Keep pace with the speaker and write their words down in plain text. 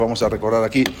vamos a recordar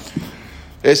aquí,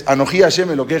 es Anoji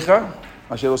Hashem Elokeja,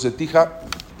 Asher Osetija,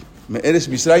 eres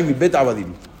Misraim mi bet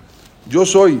abadim. Yo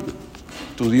soy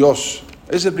tu Dios.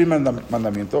 Es el primer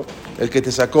mandamiento, el que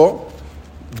te sacó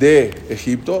de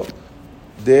Egipto,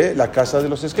 de la casa de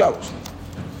los esclavos.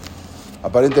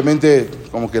 Aparentemente,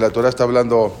 como que la Torah está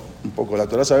hablando un poco. La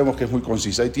Torah sabemos que es muy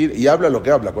concisa y habla lo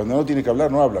que habla. Cuando no tiene que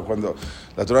hablar, no habla. Cuando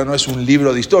la Torah no es un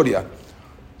libro de historia.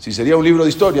 Si sería un libro de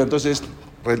historia, entonces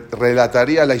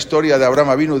relataría la historia de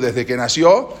Abraham Avinu desde que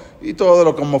nació y todo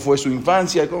lo como fue su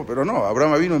infancia. Pero no,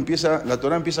 Abraham Avinu la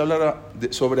Torah empieza a hablar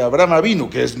sobre Abraham Avinu,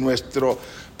 que es nuestro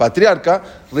patriarca,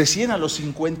 recién a los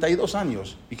 52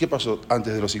 años. ¿Y qué pasó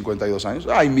antes de los 52 años?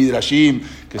 Hay Midrashim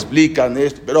que explican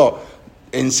esto, pero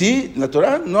en sí, la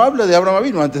Torah no habla de Abraham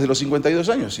Avinu antes de los 52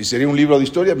 años. Si sería un libro de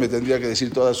historia, me tendría que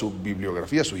decir toda su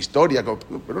bibliografía, su historia,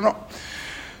 pero no.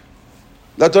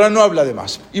 La Torah no habla de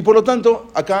más. Y por lo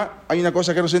tanto, acá hay una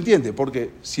cosa que no se entiende,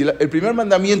 porque si el primer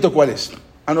mandamiento, ¿cuál es?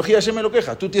 Anoji Hashem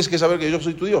Elokeja, tú tienes que saber que yo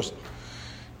soy tu Dios.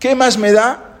 ¿Qué más me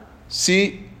da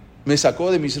si me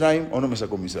sacó de Misraim o no me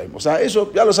sacó de Misraim? O sea,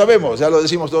 eso ya lo sabemos, ya lo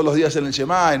decimos todos los días en el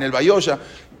Shema, en el Bayosha.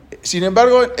 Sin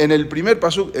embargo, en el primer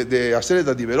pasuk de Aseret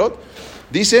Atiberot,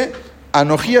 dice,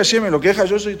 Anoji Hashem Elokeja,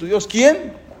 yo soy tu Dios.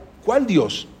 ¿Quién? ¿Cuál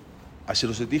Dios? Asher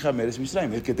Osetija eres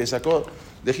Misraim, el que te sacó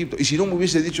de Egipto. Y si no me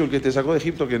hubiese dicho el que te sacó de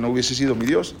Egipto, que no hubiese sido mi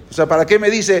Dios. O sea, ¿para qué me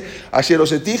dice Asher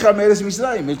Osetija eres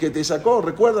Misraim, el que te sacó?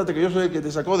 Recuérdate que yo soy el que te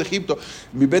sacó de Egipto,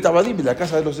 mi bet abadim, la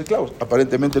casa de los esclavos.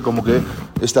 Aparentemente como que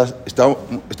está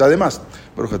de más.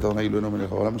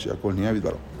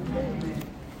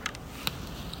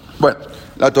 Bueno,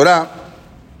 la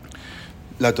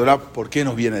Torah, ¿por qué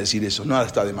nos viene a decir eso? Nada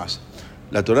está de más.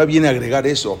 La Torah viene a agregar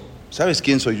eso. ¿Sabes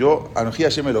quién soy yo? Anoji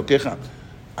Hashem Elokeja,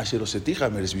 Asher Osetija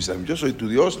eres Misraim. Yo soy tu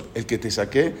Dios, el que te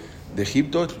saqué de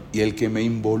Egipto y el que me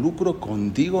involucro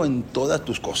contigo en todas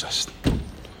tus cosas.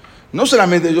 No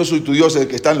solamente yo soy tu Dios, el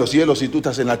que está en los cielos y tú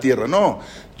estás en la tierra. No,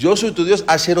 yo soy tu Dios,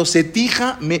 Asher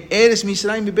Osetija eres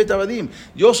Misraim mi bet abadim.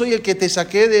 Yo soy el que te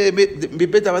saqué de mi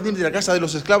bet abadim, de la casa de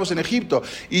los esclavos en Egipto.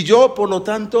 Y yo, por lo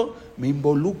tanto, me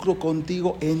involucro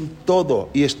contigo en todo.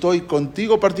 Y estoy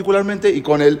contigo particularmente y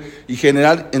con él, y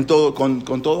general en todo,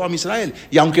 con todo a Israel.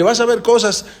 Y aunque vas a ver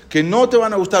cosas que no te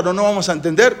van a gustar o no vamos a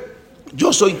entender,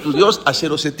 yo soy tu Dios,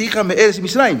 Asher Osetija eres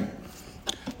Misraim.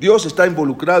 Dios está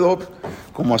involucrado,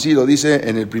 como así lo dice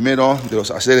en el primero de los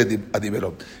Aseret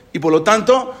Atiberot. Y por lo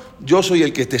tanto, yo soy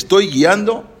el que te estoy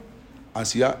guiando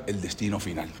hacia el destino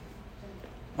final.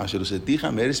 Asher Osetija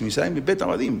eres Misraim mi bet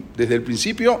abadim. Desde el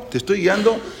principio te estoy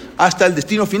guiando hasta el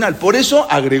destino final. Por eso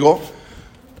agregó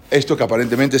esto que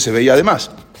aparentemente se veía además.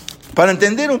 Para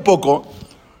entender un poco,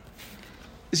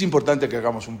 es importante que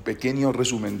hagamos un pequeño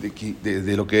resumen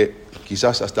de lo que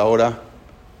quizás hasta ahora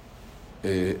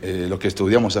lo que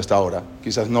estudiamos hasta ahora.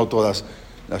 Quizás no todas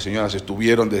las señoras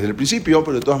estuvieron desde el principio,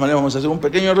 pero de todas maneras vamos a hacer un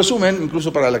pequeño resumen,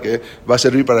 incluso para la que va a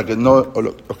servir para que no,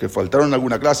 los que faltaron en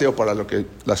alguna clase o para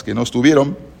las que no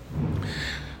estuvieron,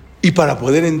 y para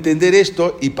poder entender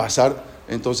esto y pasar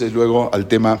entonces luego al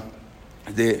tema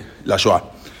de la Shoah.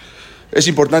 Es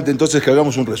importante entonces que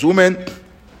hagamos un resumen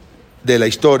de la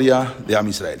historia de Am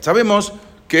Israel. Sabemos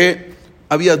que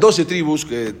había 12 tribus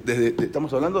que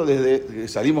estamos hablando desde que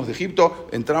salimos de Egipto,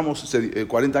 entramos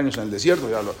 40 años en el desierto,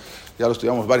 ya lo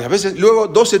estudiamos varias veces. Luego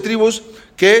 12 tribus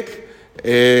que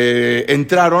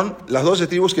entraron, las 12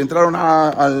 tribus que entraron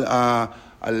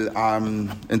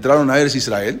entraron a Eretz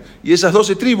Israel. Y esas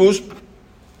 12 tribus,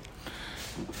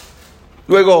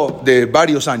 luego de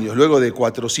varios años, luego de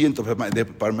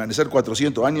permanecer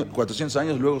 400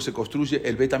 años, luego se construye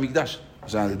el Bet HaMikdash. O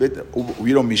sea,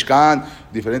 hubieron Mishkan,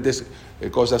 diferentes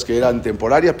cosas que eran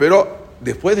temporarias, pero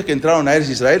después de que entraron a Eretz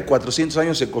Israel, 400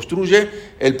 años se construye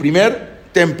el primer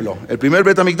templo, el primer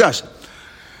Bet HaMikdash.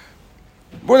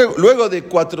 Bueno, luego de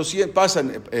 400,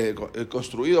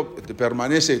 construido,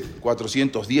 permanece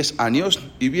 410 años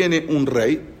y viene un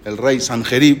rey, el rey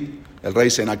Sanjerib, el rey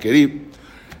Senaquerib,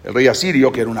 el rey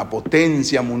asirio, que era una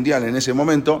potencia mundial en ese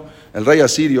momento, el rey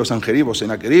asirio Sanjerib o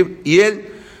Senaquerib, y él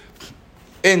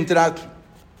entra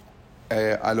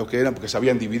a lo que eran, porque se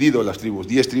habían dividido las tribus,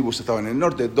 10 tribus estaban en el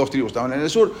norte, 2 tribus estaban en el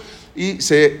sur, y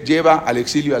se lleva al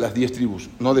exilio a las 10 tribus.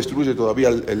 No destruye todavía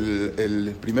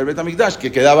el primer Bet HaMikdash, que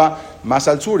quedaba más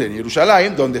al sur, en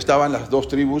Jerusalén, donde estaban las 2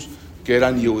 tribus que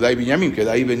eran Yehudá y Binyamin, que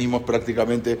de ahí venimos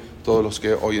prácticamente todos los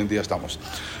que hoy en día estamos.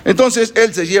 Entonces,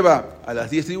 él se lleva a las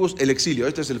 10 tribus el exilio.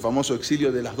 Este es el famoso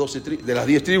exilio de las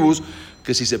 10 tribus,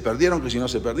 que si se perdieron, que si no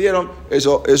se perdieron,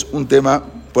 eso es un tema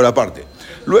por aparte.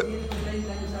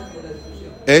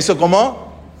 ¿Eso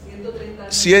cómo? 130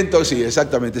 Sí,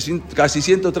 exactamente, casi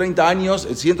 130 años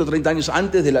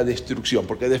antes de la destrucción,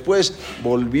 porque después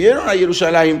volvieron a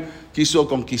Jerusalén, quiso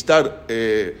conquistar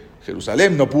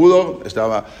Jerusalén, no pudo,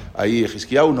 estaba ahí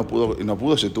Hizquiyahu, no pudo,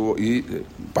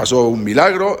 pasó un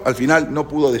milagro, al final no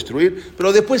pudo destruir,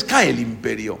 pero después cae el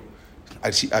imperio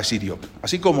asirio.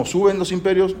 Así como suben los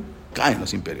imperios, caen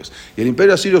los imperios. Y el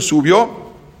imperio asirio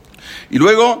subió y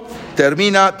luego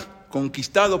termina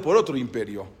conquistado por otro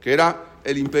imperio, que era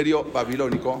el imperio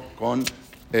babilónico, con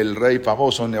el rey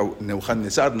famoso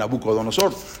Nebuchadnezzar,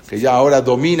 Nabucodonosor, que ya ahora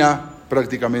domina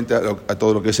prácticamente a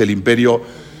todo lo que es el imperio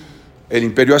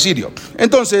asirio.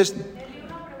 Entonces,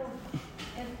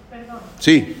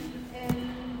 sí,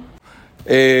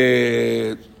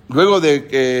 luego de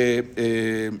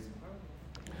que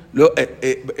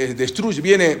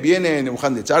viene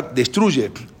Nebuchadnezzar,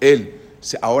 destruye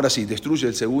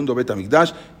el segundo Bet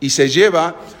Hamikdash y se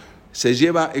lleva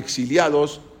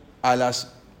exiliados a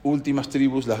las últimas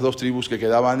tribus, las dos tribus que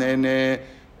quedaban en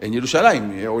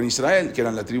Jerusalén o en Israel, que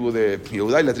eran la tribu de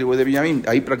Judá y la tribu de Benjamín.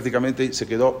 Ahí prácticamente se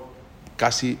quedó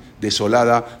casi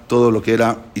desolada todo lo que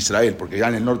era Israel, porque ya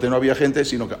en el norte no había gente,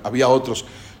 sino que había otros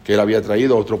que él había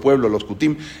traído, otro pueblo, los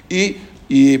Kutim, y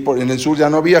en el sur ya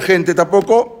no había gente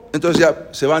tampoco. Entonces ya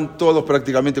se van todos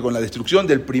prácticamente con la destrucción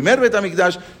del primer Bet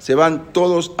Hamikdash, se van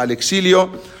todos al exilio.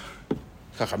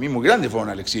 Jajamín muy grandes fueron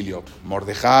al exilio.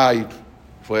 Mordejai,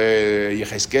 fue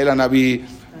Yehezkel Anabí,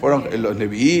 fueron los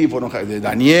Nevií, fueron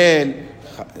Daniel,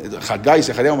 Haggai,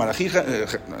 Sejaría, Malají,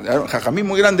 Jajamín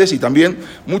muy grandes, y también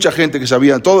mucha gente que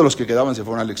sabían, todos los que quedaban se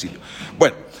fueron al exilio.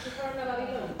 Bueno,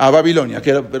 a Babilonia,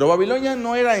 pero Babilonia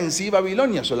no era en sí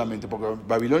Babilonia solamente, porque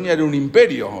Babilonia era un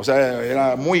imperio, o sea,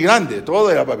 era muy grande,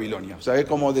 todo era Babilonia. O sea, es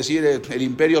como decir el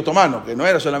imperio otomano, que no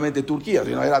era solamente Turquía,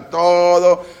 sino era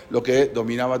todo lo que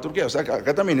dominaba Turquía. O sea,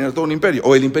 acá también era todo un imperio,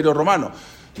 o el imperio romano,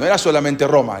 no era solamente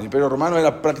Roma, el imperio romano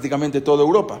era prácticamente toda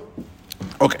Europa.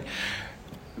 Ok,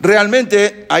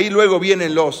 realmente ahí luego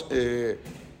vienen los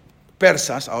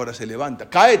persas, ahora se levanta,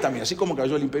 cae también, así como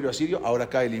cayó el imperio asirio, ahora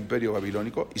cae el imperio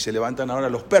babilónico y se levantan ahora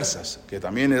los persas, que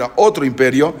también era otro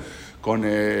imperio, con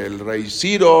el rey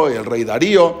Ciro y el rey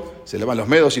Darío, se levantan los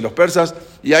medos y los persas,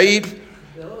 y ahí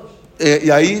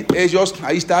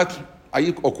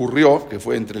ocurrió, que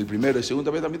fue entre el primero y el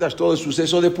segundo Bet Hamikdash, todo el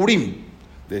suceso de Purim,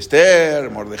 de Esther,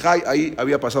 Mordejai, ahí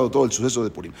había pasado todo el suceso de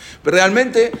Purim. Pero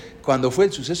realmente, cuando fue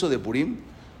el suceso de Purim,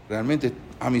 realmente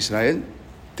Am Israel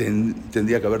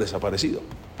tendría que haber desaparecido.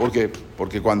 ¿Por qué?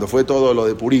 Porque cuando fue todo lo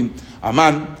de Purim,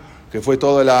 Amán, que fue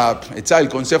todo el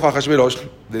consejo a Hashverosh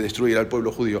de destruir al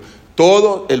pueblo judío,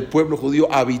 todo el pueblo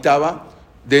judío habitaba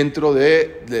dentro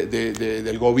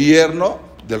del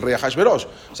gobierno del rey Hashverosh.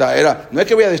 O sea, no es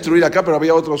que voy a destruir acá, pero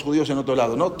había otros judíos en otro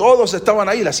lado. No, todos estaban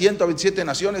ahí, las 127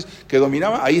 naciones que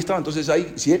dominaban, ahí estaban. Entonces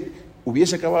ahí, si él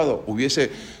hubiese acabado,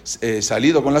 hubiese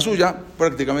salido con la suya,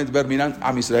 prácticamente Berminan,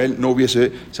 Am Israel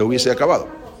se hubiese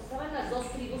acabado.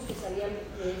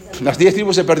 Las 10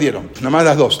 tribus se perdieron, nada más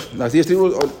las dos. Las 10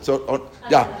 tribus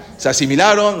ya se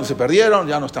asimilaron, se perdieron,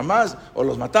 ya no están más, o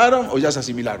los mataron o ya se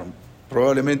asimilaron.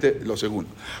 Probablemente lo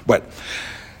segundo. Bueno,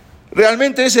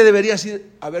 realmente ese debería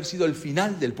haber sido el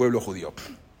final del pueblo judío,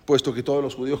 puesto que todos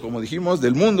los judíos, como dijimos,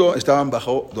 del mundo estaban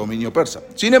bajo dominio persa.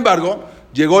 Sin embargo,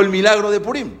 llegó el milagro de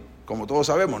Purim, como todos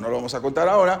sabemos, no lo vamos a contar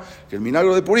ahora, que el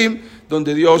milagro de Purim,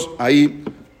 donde Dios ahí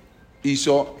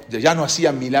ya no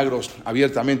hacían milagros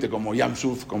abiertamente como Yam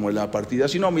Suf, como en la partida,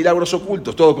 sino milagros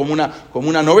ocultos, todo como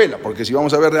una novela, porque si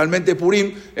vamos a ver realmente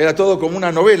Purim, era todo como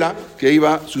una novela que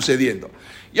iba sucediendo.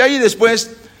 Y ahí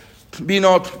después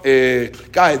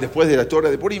cae, después de la historia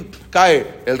de Purim,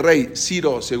 cae el rey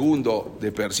Ciro II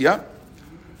de Persia,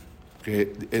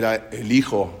 que era el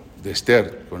hijo de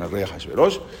Esther con el rey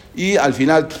Ahasverosh, y al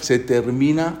final se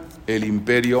termina el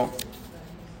imperio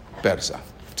persa.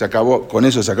 Con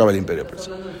eso se acaba el imperio persa.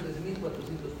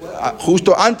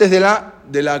 Justo antes de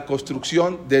la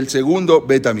construcción del segundo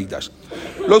Bet Hamikdash.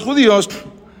 Los judíos,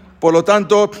 por lo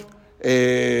tanto,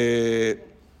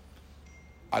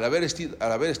 al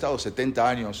haber estado 70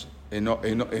 años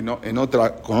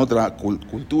con otra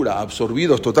cultura,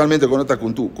 absorbidos totalmente con otra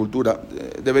cultura,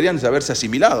 deberían haberse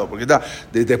asimilado, porque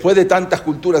después de tantas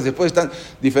culturas, después de tan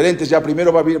diferentes, ya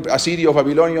primero asirios,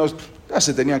 babilonios, ya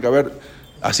se tenían que haber,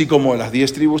 así como las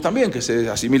 10 tribus también que se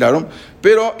asimilaron,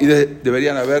 pero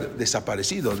deberían haber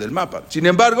desaparecido del mapa. Sin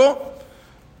embargo,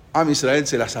 Am Israel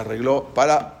se las arregló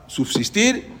para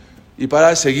subsistir y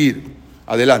para seguir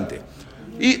adelante.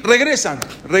 Y regresan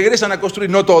a construir,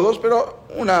 no todos, pero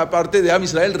una parte de Am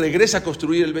Israel regresa a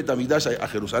construir el Bet Hamikdash a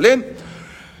Jerusalén.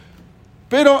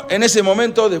 Pero en ese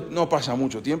momento, no pasa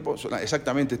mucho tiempo, son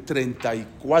exactamente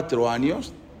 34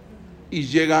 años, y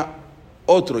llega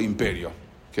otro imperio.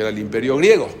 que era el imperio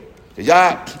griego, que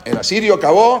ya el asirio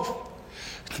acabó,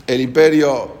 el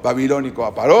imperio babilónico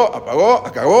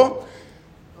acabó,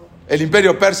 el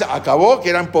imperio persa acabó, que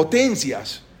eran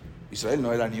potencias. Israel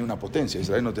no era ni una potencia,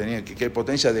 Israel no tenía qué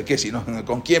potencia de qué, sino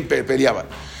con quién peleaban.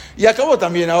 Y acabó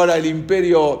también ahora el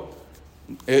imperio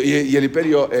y el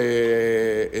imperio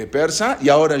persa, y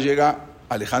ahora llega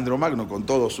Alejandro Magno con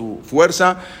toda su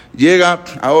fuerza, llega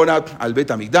ahora al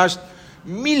Bet Hamikdash.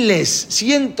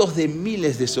 Cientos de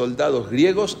miles de soldados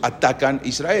griegos atacan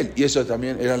Israel, y eso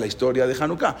también era la historia de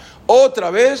Hanukkah.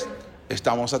 Otra vez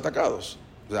estamos atacados.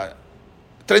 O sea,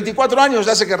 34 años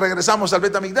ya hace que regresamos al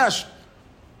Bet Hamikdash.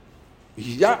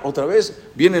 Y ya otra vez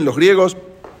vienen los griegos,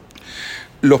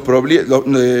 los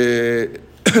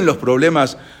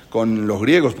problemas con los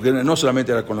griegos, porque no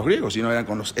solamente era con los griegos, sino eran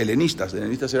con los helenistas. Los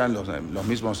helenistas eran los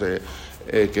mismos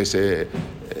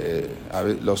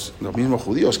los mismos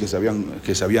judíos que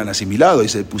se habían asimilado y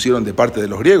se pusieron de parte de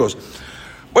los griegos.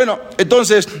 Bueno,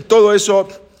 entonces todo eso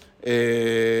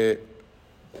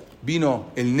vino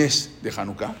el Nes de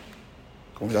Hanukkah,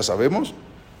 como ya sabemos,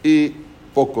 y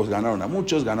pocos ganaron a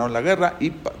muchos, ganaron la guerra y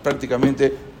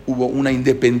prácticamente hubo una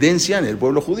independencia en el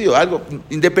pueblo judío,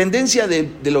 independencia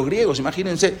de los griegos.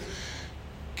 Imagínense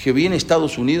que viene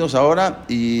Estados Unidos ahora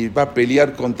y va a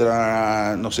pelear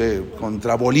contra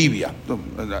Bolivia.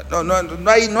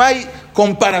 No hay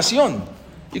comparación.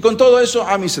 Y con todo eso,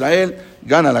 Am Israel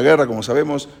gana la guerra, como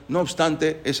sabemos. No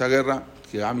obstante, esa guerra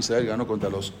que Am Israel ganó contra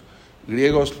los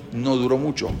griegos no duró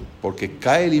mucho, porque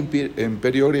cae el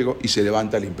imperio griego y se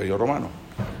levanta el imperio romano.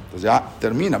 Entonces ya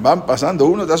terminan, van pasando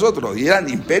uno tras otro, y eran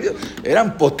imperios,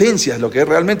 eran potencias, lo que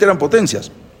realmente eran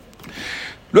potencias.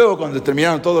 Luego, cuando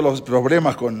terminaron todos los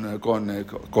problemas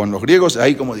con los griegos,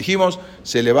 ahí, como dijimos,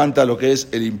 se levanta lo que es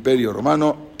el imperio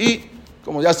romano, y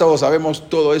como ya todos sabemos,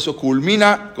 todo eso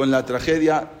culmina con la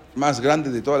tragedia más grande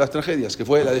de todas las tragedias, que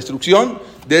fue la destrucción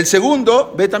del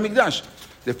segundo Bet Hamikdash.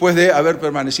 Después de haber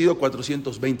permanecido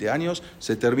 420 años,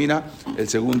 se termina el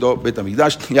segundo Bet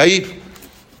Hamikdash, y ahí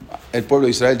el pueblo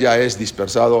de Israel ya es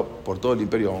dispersado por todo el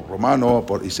imperio romano,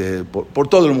 por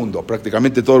todo el mundo,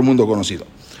 prácticamente todo el mundo conocido.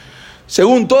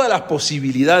 Según todas las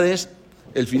posibilidades,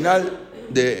 el final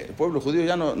del pueblo judío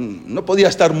ya no podía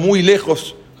estar muy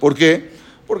lejos. ¿Por qué?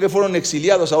 Porque fueron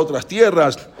exiliados a otras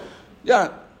tierras.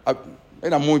 Ya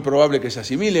era muy probable que se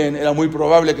asimilen, era muy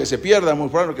probable que se pierdan, muy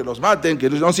probable que los maten, que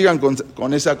no sigan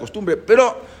con esa costumbre.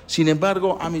 Pero, sin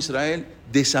embargo, Am Israel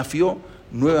desafió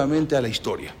nuevamente a la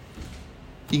historia.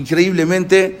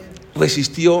 Increíblemente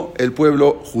resistió el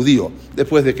pueblo judío.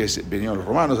 Después de que vinieron los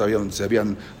romanos, se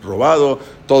habían robado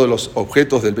todos los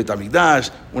objetos del Bet Hamikdash,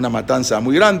 una matanza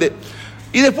muy grande.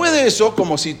 Y después de eso,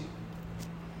 como si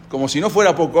no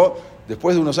fuera poco,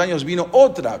 después de unos años vino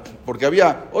otra, porque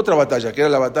había otra batalla, que era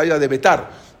la batalla de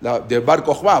Betar, de Bar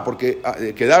Kokhba, porque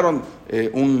quedaron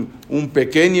un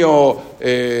pequeño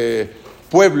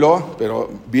pueblo, pero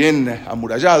bien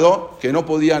amurallado, que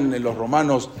los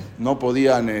romanos no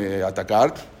podían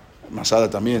atacar. Masada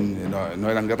también no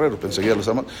eran guerreros, perseguían a los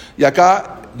armados. Y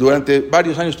acá durante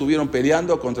varios años estuvieron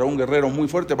peleando contra un guerrero muy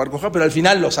fuerte, Bar Kokhba, pero al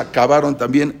final los acabaron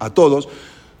también a todos.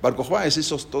 Bar Kokhba es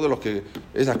esas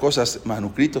cosas,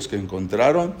 manuscritos que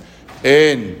encontraron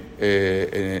en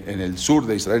el sur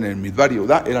de Israel, en el Midbar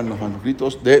Yehudá, eran los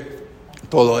manuscritos de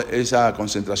toda esa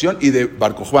concentración, y de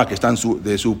Bar Kokhba, que están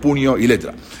de su puño y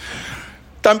letra.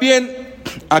 También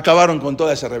acabaron con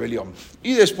toda esa rebelión.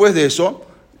 Y después de eso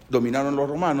dominaron los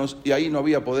romanos, y ahí no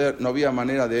había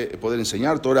manera de poder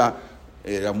enseñar. Torah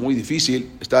era muy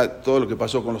difícil. Está todo lo que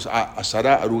pasó con los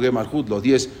Asara Arugé Malhut, los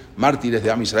 10 mártires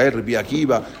de Am Israel, Rabbi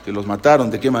Akiva, que los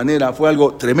mataron, de qué manera, fue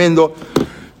algo tremendo.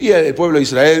 Y el pueblo de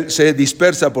Israel se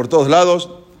dispersa por todos lados,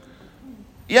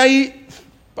 y ahí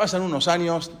pasan unos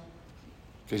años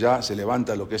que ya se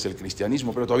levanta lo que es el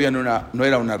cristianismo, pero todavía no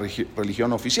era una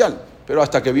religión oficial. Pero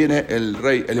hasta que viene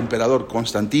el emperador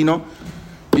Constantino,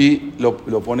 y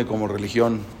lo pone como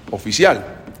religión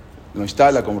oficial, lo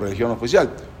instala como religión oficial,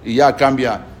 y ya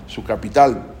cambia su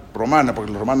capital romana,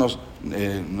 porque los romanos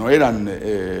no eran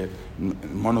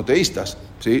monoteístas,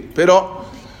 ¿sí? Pero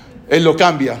él lo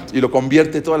cambia y lo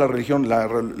convierte toda la religión,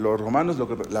 los romanos,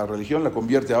 la religión la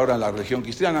convierte ahora en la religión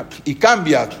cristiana, y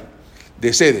cambia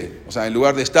de sede. O sea, en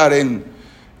lugar de estar en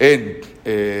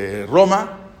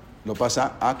Roma, lo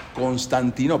pasa a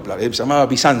Constantinopla. Se llamaba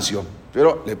Bizancio,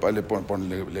 pero le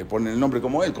ponen el nombre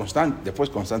como él, después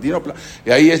Constantinopla, y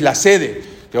ahí es la sede,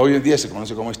 que hoy en día se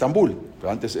conoce como Estambul,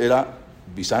 pero antes era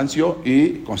Bizancio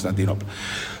y Constantinopla.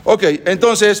 Ok,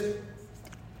 entonces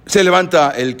se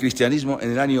levanta el cristianismo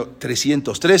en el año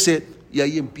 313, y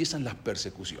ahí empiezan las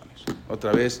persecuciones.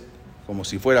 Otra vez, como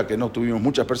si fuera que no tuvimos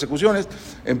muchas persecuciones,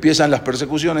 empiezan las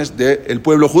persecuciones del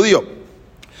pueblo judío.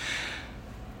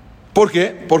 ¿Por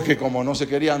qué? Porque como no se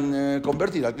querían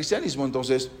convertir al cristianismo,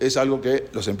 entonces es algo que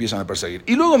los empiezan a perseguir.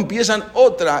 Y luego empiezan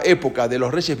otra época de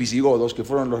los reyes visigodos, que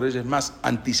fueron los reyes más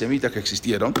antisemitas que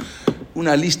existieron.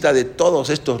 Una lista de todos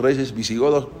estos reyes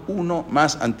visigodos, uno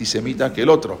más antisemita que el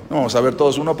otro. No vamos a ver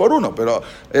todos uno por uno, pero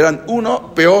eran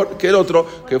uno peor que el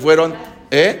otro, que fueron...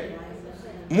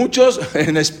 muchos,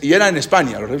 y era en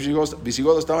España. Los reyes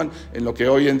visigodos estaban en lo que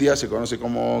hoy en día se conoce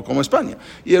como España.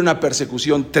 Y era una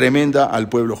persecución tremenda al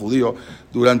pueblo judío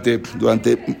durante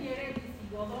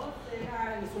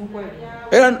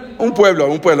eran un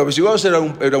pueblo. Visigodos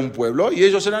era un pueblo, y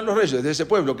ellos eran los reyes de ese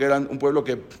pueblo, que eran un pueblo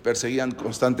que perseguían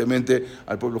constantemente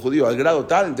al pueblo judío, al grado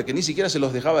tal de que ni siquiera se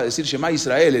los dejaba decir Shema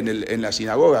Israel en la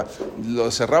sinagoga,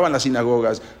 los cerraban las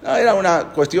sinagogas. Era una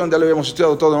cuestión, ya lo habíamos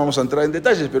estudiado todo, no vamos a entrar en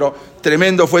detalles, pero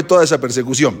tremendo fue toda esa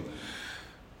persecución.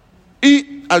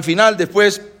 Y al final,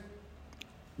 después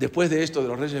de esto de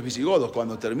los reyes visigodos,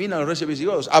 cuando terminan los reyes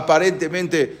visigodos,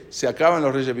 aparentemente se acaban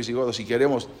los reyes visigodos y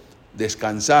queremos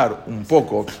descansar un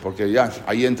poco, porque ya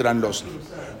ahí entran los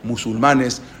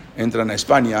musulmanes, entran a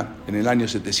España en el año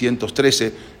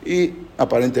 713, y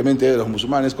aparentemente los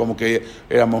musulmanes como que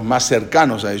éramos más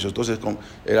cercanos a ellos, entonces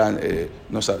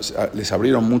les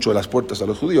abrieron mucho las puertas a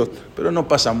los judíos, pero no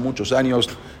pasan muchos años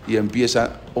y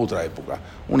empieza otra época,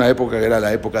 una época que era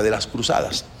la época de las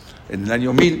cruzadas. En el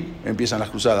año 1000 empiezan las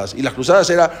cruzadas, y las cruzadas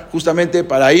era justamente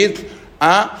para ir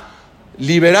a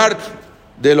liberar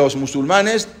de los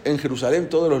musulmanes en Jerusalén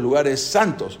todos los lugares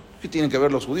santos. ¿Qué tienen que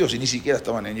ver los judíos? Y ni siquiera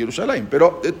estaban en Jerusalén.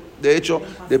 Pero de hecho,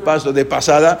 de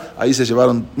pasada, ahí se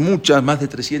llevaron más de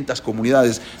 300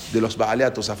 comunidades de los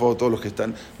Baalea Tosafot, todos los que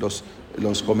están, los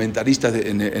comentaristas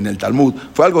en el Talmud.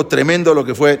 Fue algo tremendo lo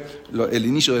que fue el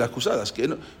inicio de las cruzadas.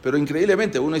 Pero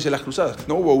increíblemente, uno dice las cruzadas.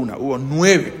 No hubo una, hubo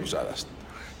 9 cruzadas.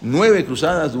 9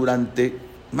 cruzadas durante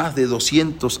más de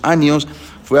 200 años.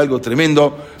 Fue algo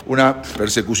tremendo, una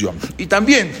persecución. Y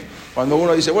también, cuando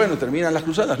uno dice, bueno, terminan las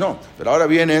cruzadas, no, pero ahora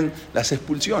vienen las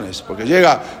expulsiones, porque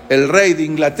llega el rey de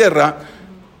Inglaterra,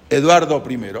 Eduardo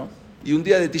I, y un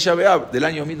día de Tisha B'Av del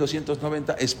año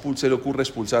 1290 se le ocurre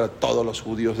expulsar a todos los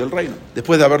judíos del reino,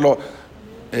 después de haberlo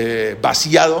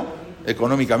vaciado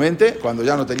económicamente, cuando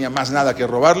ya no tenía más nada que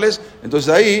robarles.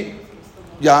 Entonces ahí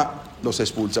ya los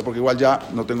expulsa, porque igual ya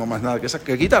no tengo más nada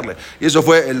que quitarle. Y eso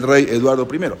fue el rey Eduardo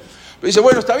I. Pero dice,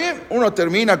 bueno, está bien, uno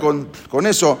termina con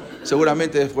eso,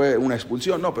 seguramente fue una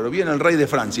expulsión, no, pero viene el rey de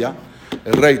Francia,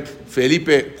 el rey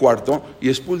Felipe IV, y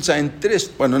expulsa en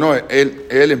 3, bueno, no, él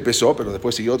empezó, pero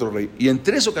después siguió otro rey, y en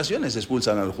 3 ocasiones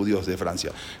expulsan a los judíos de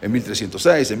Francia, en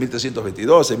 1306, en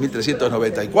 1322, en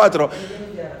 1394,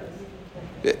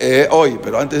 hoy,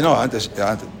 pero antes no, antes.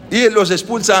 Y él los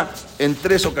expulsa en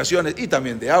 3 ocasiones, y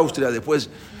también de Austria después,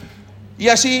 y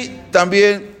así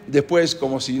también después,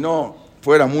 como si no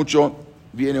fuera mucho,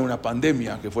 viene una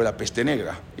pandemia que fue la peste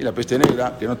negra. Y la peste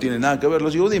negra, que no tiene nada que ver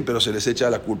los judíos, pero se les echa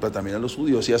la culpa también a los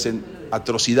judíos y hacen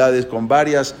atrocidades con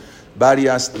varias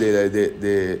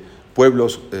de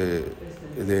pueblos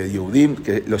de Yehudim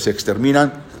que los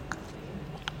exterminan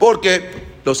porque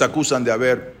los acusan de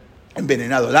haber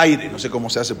envenenado el aire. No sé cómo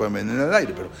se hace para envenenar el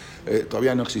aire, pero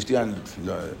todavía no existían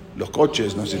los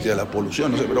coches, no existía la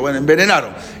polución, no sé, pero bueno,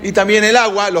 envenenaron. Y también el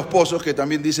agua, los pozos, que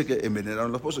también dice que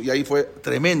envenenaron los pozos, y ahí fue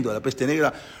tremendo la peste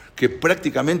negra, que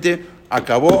prácticamente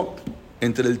acabó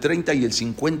entre el 30 y el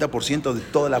 50% de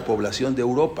toda la población de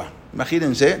Europa.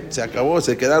 Imagínense, se acabó,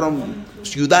 se quedaron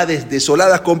ciudades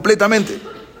desoladas completamente.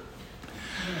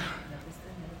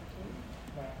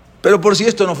 Pero por si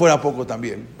esto no fuera poco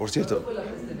también, por si esto...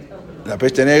 La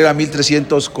peste negra,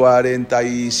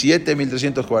 1347,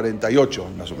 1348,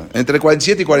 más o menos. Entre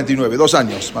 47 y 49, 2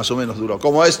 años más o menos duró.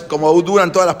 Como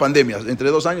duran todas las pandemias, entre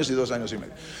 2 años y 2 años y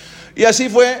medio. Y así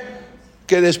fue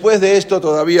que después de esto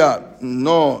todavía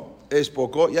no es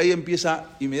poco, y ahí empieza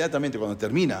inmediatamente, cuando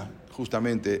termina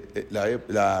justamente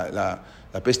la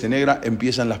peste negra,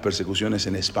 empiezan las persecuciones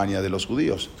en España de los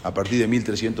judíos. A partir de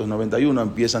 1391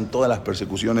 empiezan todas las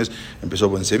persecuciones,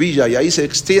 empezó en Sevilla y ahí se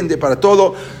extiende para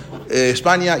todo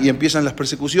España, y empiezan las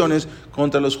persecuciones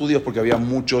contra los judíos, porque había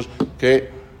muchos que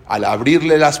al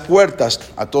abrirle las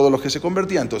puertas a todos los que se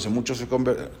convertían, entonces muchos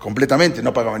completamente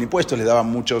no pagaban impuestos, les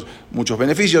daban muchos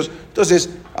beneficios, entonces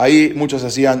ahí muchos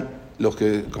hacían los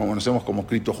que conocemos como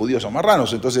criptojudíos o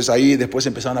marranos. Entonces ahí después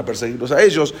empezaron a perseguirlos a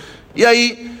ellos, y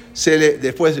ahí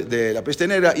después de la peste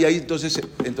negra, y ahí entonces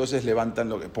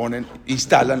levantan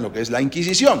instalan lo que es la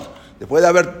Inquisición. Después de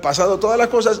haber pasado todas las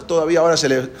cosas, todavía ahora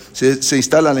se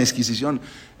instala la Inquisición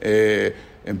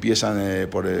empiezan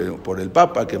por el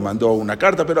Papa, que mandó una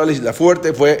carta, pero la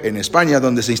fuerte fue en España,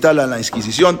 donde se instala la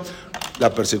Inquisición,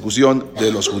 la persecución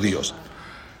de los judíos.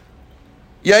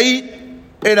 Y ahí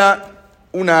era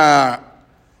una...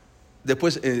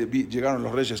 Después llegaron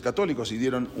los reyes católicos y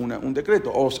dieron un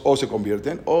decreto, o se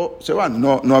convierten o se van.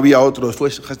 No había otro, fue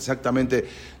exactamente,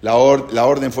 la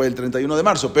orden fue el 31 de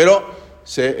marzo, pero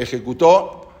se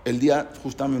ejecutó el día,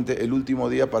 justamente el último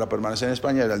día para permanecer en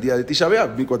España, era el día de Tisha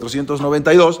B'Av,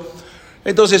 1492.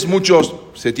 Entonces muchos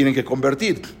se tienen que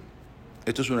convertir.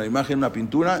 Esto es una imagen, una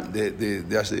pintura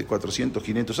de hace 400,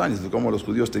 500 años, de cómo los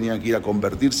judíos tenían que ir a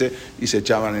convertirse y se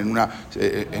echaban en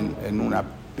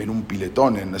un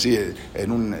piletón,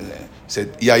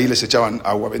 y ahí les echaban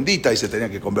agua bendita y se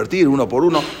tenían que convertir uno por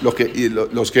uno.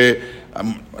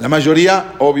 La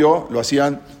mayoría, obvio, lo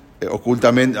hacían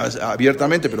ocultamente,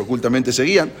 abiertamente, pero ocultamente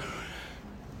seguían.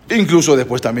 Incluso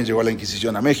después también llegó la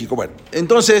Inquisición a México. Bueno,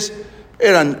 entonces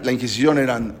la Inquisición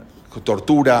eran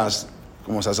torturas,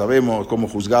 como ya sabemos, cómo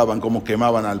juzgaban, cómo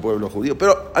quemaban al pueblo judío,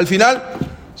 pero al final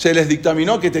se les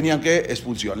dictaminó que tenían que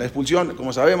expulsión. La expulsión,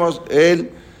 como sabemos,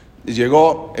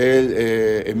 llegó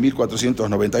en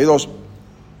 1492,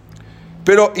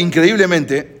 pero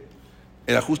increíblemente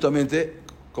era justamente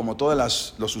como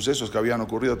todos los sucesos que habían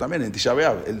ocurrido también en Tisha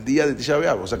B'Av, el día de Tisha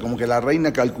B'Av. O sea, como que la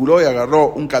reina calculó y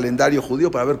agarró un calendario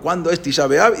judío para ver cuándo es Tisha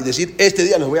B'Av y decir, este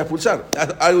día los voy a expulsar.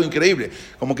 Algo increíble.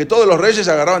 Como que todos los reyes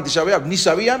agarraban Tisha B'Av, ni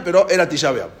sabían, pero era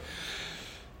Tisha B'Av.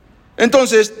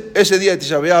 Entonces, ese día de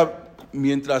Tisha B'Av,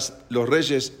 mientras los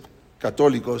reyes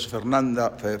católicos,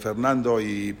 Fernando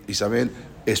y Isabel,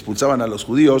 expulsaban a los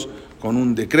judíos con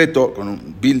un decreto, con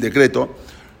un vil decreto,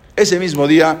 ese mismo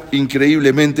día,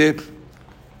 increíblemente,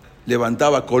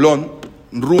 levantaba Colón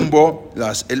rumbo,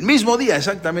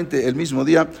 exactamente el mismo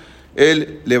día,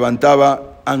 él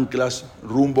levantaba anclas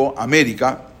rumbo a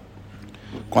América,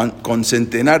 con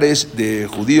centenares de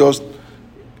judíos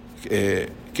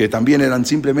que también eran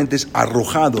simplemente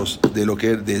arrojados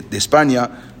de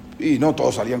España, y no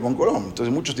todos salían con Colón,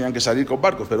 entonces muchos tenían que salir con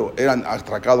barcos, pero eran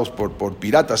atracados por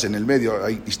piratas en el medio.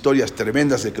 Hay historias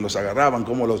tremendas de que los agarraban,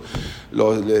 cómo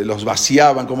los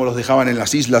vaciaban, cómo los dejaban en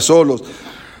las islas solos.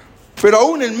 Pero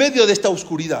aún en medio de esta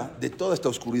oscuridad, de toda esta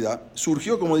oscuridad,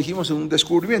 surgió, como dijimos, un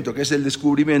descubrimiento, que es el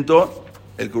descubrimiento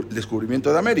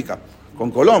de América,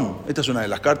 con Colón. Esta es una de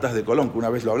las cartas de Colón, que una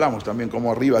vez lo hablamos también,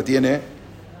 como arriba tiene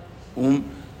un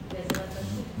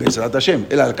Bezrat Hashem.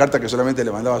 Era la carta que solamente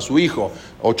le mandaba a su hijo,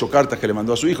 8 cartas que le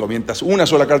mandó a su hijo, mientras una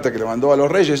sola carta que le mandó a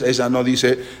los reyes, esa no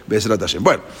dice Bezrat Hashem.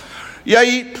 Bueno, y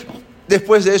ahí,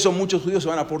 después de eso, muchos judíos se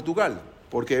van a Portugal.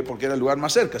 ¿Por qué? Porque era el lugar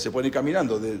más cerca, se pueden ir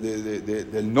caminando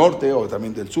del norte o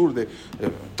también del sur,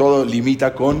 todo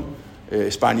limita con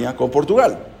España, con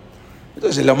Portugal.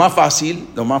 Entonces lo más fácil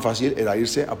era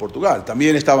irse a Portugal.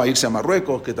 También estaba irse a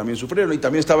Marruecos, que también sufrieron, y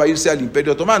también estaba irse al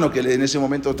Imperio Otomano, que en ese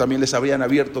momento también les habían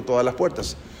abierto todas las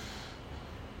puertas.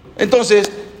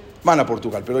 Entonces van a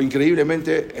Portugal, pero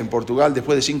increíblemente en Portugal,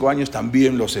 después de 5 años,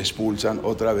 también los expulsan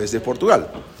otra vez de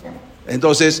Portugal.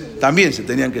 Entonces también se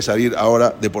tenían que salir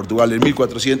ahora de Portugal en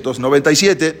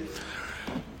 1497.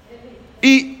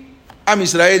 Y Am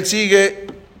Israel sigue,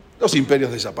 los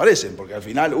imperios desaparecen, porque al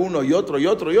final uno y otro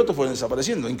fueron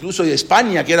desapareciendo. Incluso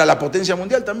España, que era la potencia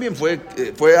mundial, también fue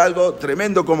algo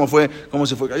tremendo cómo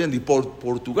se fue cayendo. Y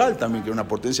Portugal también, que era una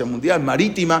potencia mundial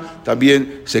marítima,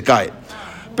 también se cae.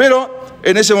 Pero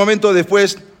en ese momento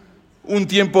después, un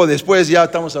tiempo después, ya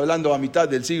estamos hablando a mitad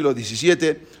del siglo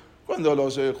XVII, cuando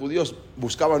los judíos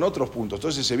buscaban otros puntos.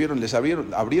 Entonces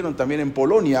abrieron también en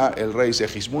Polonia, el rey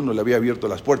Segismundo le había abierto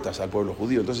las puertas al pueblo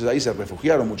judío, entonces ahí se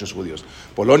refugiaron muchos judíos.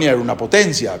 Polonia era una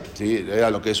potencia, ¿sí? Era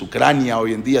lo que es Ucrania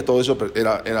hoy en día, todo eso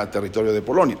era territorio de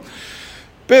Polonia.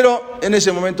 Pero en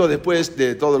ese momento, después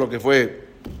de todo lo que fue...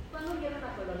 ¿Cuándo huyeron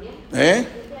a Polonia?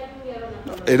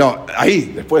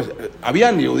 Ahí, después,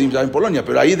 habían judíos en Polonia,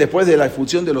 pero ahí después de la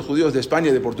expulsión de los judíos de España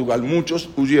y de Portugal, muchos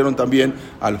huyeron también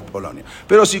a Polonia.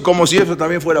 Pero sí, como si eso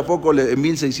también fuera poco, en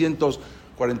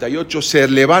 1648 se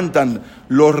levantan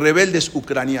los rebeldes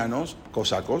ucranianos,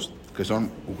 cosacos, que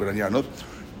son ucranianos,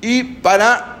 y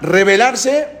para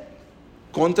rebelarse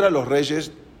contra los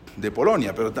reyes de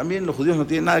Polonia, pero también los judíos no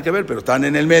tienen nada que ver, pero están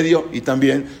en el medio y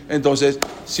también, entonces,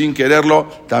 sin quererlo,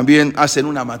 también hacen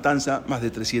una matanza. Más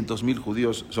de 300.000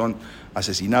 judíos son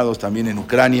asesinados también en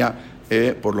Ucrania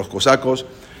por los cosacos.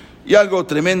 Y algo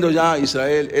tremendo ya,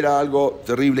 Israel, era algo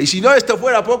terrible. Y si no esto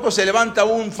fuera poco, se levanta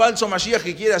un falso Mashiach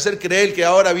que quiere hacer creer que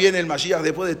ahora viene el Mashiach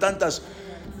después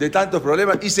de tantos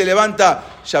problemas, y se levanta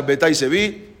Shabbatai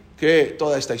Sevi, que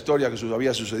toda esta historia que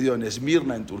había sucedido en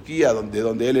Esmirna, en Turquía,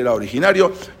 donde él era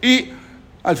originario, y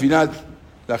al final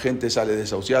la gente sale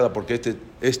desahuciada porque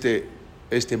este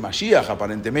este Mashiach,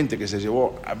 aparentemente, que se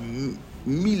llevó a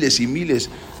miles y miles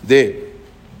de,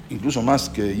 incluso más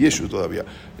que Yeshu todavía,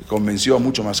 convenció a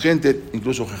mucho más gente,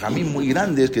 incluso jajamim muy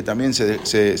grandes que también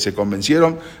se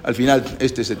convencieron. Al final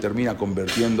se termina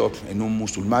convirtiendo en un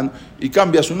musulmán y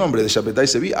cambia su nombre de Shapetai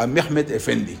Sevi a Mehmet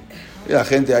Efendi. Y la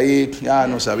gente ahí ya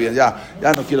no sabía,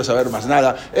 ya no quiero saber más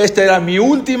nada. Esta era mi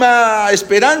última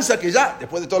esperanza, que ya,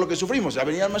 después de todo lo que sufrimos, ya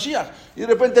venía el Mashiach. Y de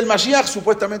repente el Mashiach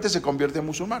supuestamente se convierte en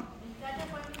musulmán.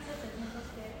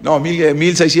 No,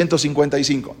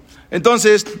 1655.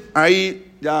 Entonces,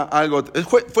 ahí ya algo...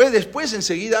 Fue después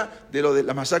enseguida de lo de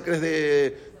las masacres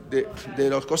de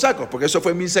los cosacos, porque eso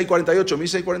fue en 1648,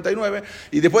 1649,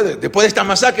 y después de estas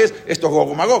masacres, esto es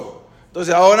Gog y Magog.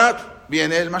 Entonces ahora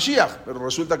viene el Mashiach, pero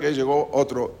resulta que llegó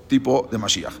otro tipo de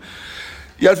Mashiach.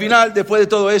 Y al final, después de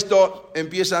todo esto,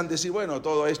 empiezan a decir, bueno,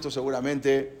 todo esto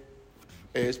seguramente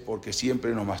es porque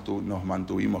siempre nos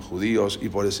mantuvimos judíos y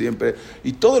por siempre,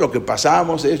 y todo lo que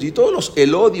pasamos, y todos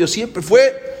el odio siempre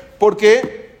fue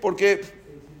porque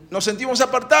nos sentimos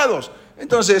apartados.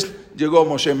 Entonces llegó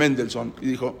Moshe Mendelssohn y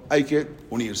dijo, hay que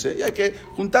unirse y hay que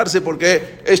juntarse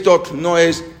porque esto no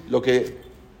es lo que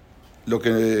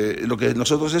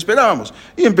nosotros esperábamos.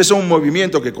 Y empezó un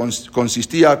movimiento que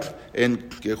consistía en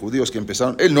que judíos que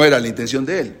empezaron, él no era la intención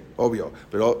de él, obvio,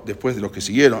 pero después de los que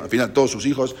siguieron, al final todos sus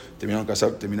hijos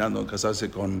terminaron casarse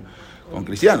con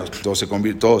cristianos,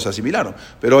 todos se asimilaron,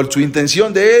 pero su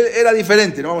intención de él era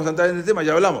diferente. No vamos a entrar en el tema,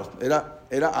 ya hablamos,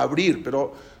 era abrir,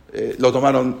 pero lo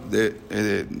tomaron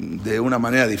de una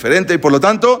manera diferente, y por lo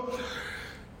tanto,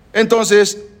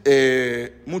 entonces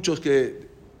muchos que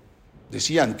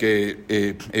decían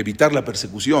que evitar la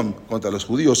persecución contra los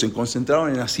judíos se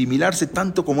concentraron en asimilarse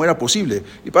tanto como era posible,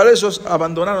 y para eso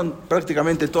abandonaron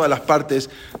prácticamente todas las partes,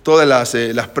 todas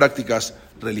las prácticas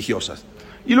religiosas.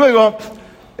 Y luego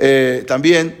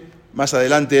también más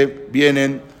adelante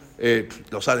vienen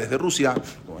los zares de Rusia.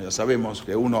 Como ya sabemos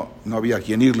que uno no había a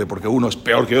quien irle porque uno es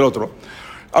peor que el otro,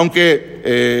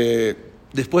 aunque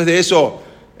después de eso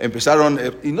empezaron,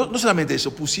 y no solamente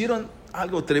eso, pusieron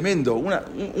algo tremendo,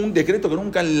 un decreto que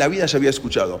nunca en la vida se había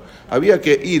escuchado. Había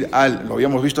que ir lo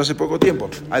habíamos visto hace poco tiempo,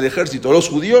 al ejército, los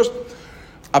judíos,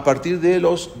 a partir de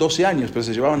los 12 años, pero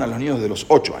se llevaban a los niños de los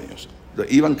 8 años.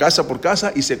 Iban casa por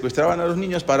casa y secuestraban a los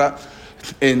niños para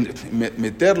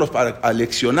meterlos, para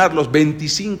aleccionarlos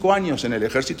 25 años en el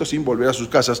ejército sin volver a sus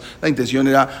casas. La intención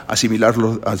era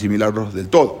asimilarlos del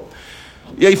todo.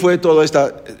 Y ahí fue toda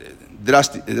esta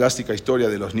drástica historia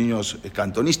de los niños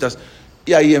cantonistas.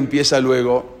 Y ahí empieza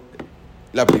luego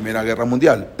la Primera Guerra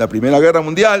Mundial. La Primera Guerra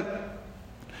Mundial,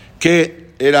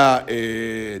 que era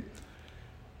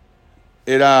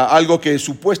algo que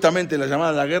supuestamente la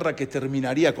llamaban la guerra que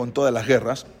terminaría con todas las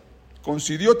guerras,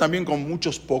 coincidió también con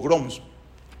muchos pogroms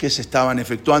que se estaban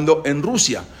efectuando en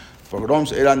Rusia.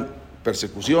 Pogroms eran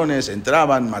persecuciones,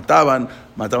 entraban,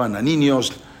 mataban a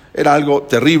niños, era algo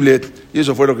terrible, y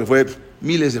eso fue lo que fue.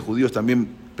 Miles de judíos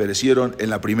también perecieron en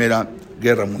la Primera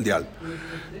Guerra Mundial.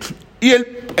 Y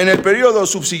en el periodo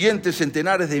subsiguiente,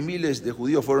 centenares de miles de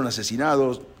judíos fueron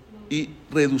asesinados y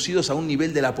reducidos a un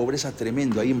nivel de la pobreza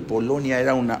tremendo. Ahí en Polonia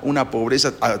era una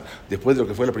pobreza, después de lo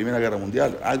que fue la Primera Guerra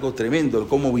Mundial, algo tremendo,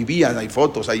 cómo vivían. Hay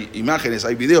fotos, hay imágenes,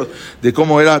 hay videos de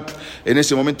cómo era en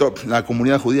ese momento. La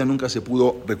comunidad judía nunca se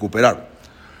pudo recuperar.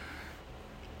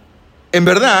 En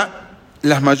verdad,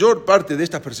 la mayor parte de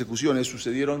estas persecuciones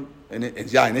sucedieron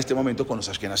ya en este momento con los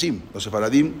ashkenazim. Los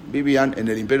sefaradim vivían en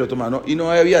el Imperio Otomano y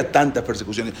no había tantas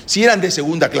persecuciones. Sí eran de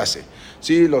segunda clase.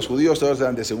 Sí, los judíos todos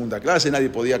eran de segunda clase. Nadie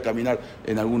podía caminar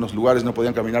en algunos lugares, no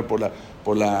podían caminar por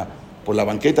la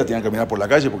banqueta, tenían que caminar por la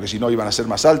calle porque si no iban a ser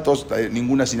más altos.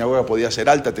 Ninguna sinagoga podía ser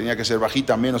alta, tenía que ser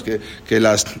bajita, menos que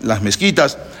las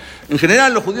mezquitas. En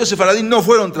general, los judíos sefaradín no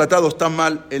fueron tratados tan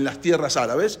mal en las tierras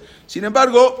árabes. Sin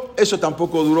embargo, eso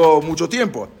tampoco duró mucho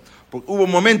tiempo. Porque hubo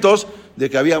momentos de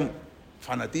que había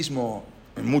fanatismo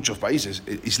en muchos países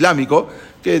islámicos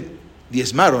que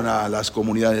diezmaron a las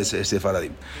comunidades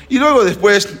sefaradín. Y luego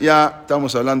después, ya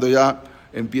estamos hablando, ya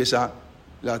empieza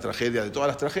la tragedia de todas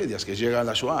las tragedias, que llega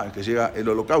la Shoah, que llega el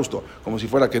Holocausto, como si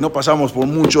fuera que no pasamos por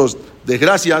muchas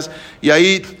desgracias, y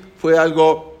ahí fue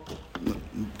algo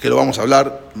que lo vamos a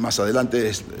hablar más adelante,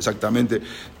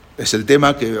 es el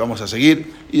tema que vamos a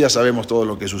seguir, y ya sabemos todo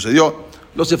lo que sucedió.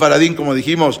 Los sefaradín, como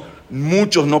dijimos,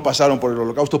 muchos no pasaron por el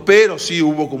Holocausto, pero sí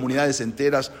hubo comunidades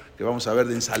enteras que vamos a ver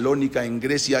en Salónica, en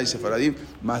Grecia y sefaradín,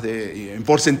 en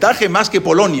porcentaje más que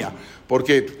Polonia,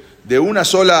 porque de un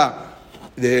solo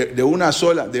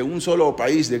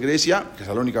país de Grecia, que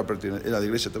Salónica era de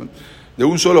Grecia también, de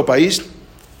un solo país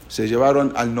se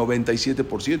llevaron al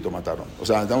 97%, mataron. O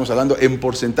sea, estamos hablando en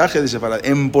porcentaje de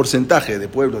sefaradín, en porcentaje de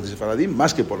pueblos de sefaradín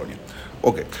más que Polonia.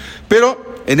 Ok.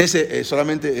 Pero en ese,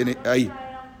 solamente ahí.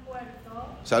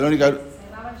 Salónica.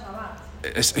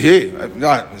 Sí,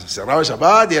 cerraba el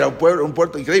Shabbat y era un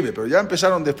puerto increíble, pero ya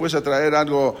empezaron después a traer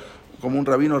algo como un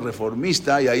rabino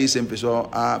reformista y ahí se empezó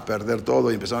a perder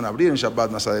todo y empezaron a abrir en Shabbat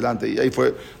más adelante y ahí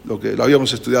fue lo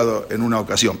habíamos estudiado en una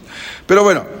ocasión. Pero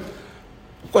bueno,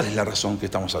 ¿cuál es la razón que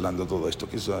estamos hablando de todo esto?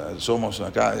 Que somos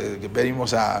acá, que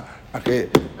venimos a ¿qué?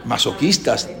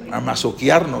 Masoquistas, a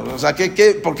masoquearnos. O sea,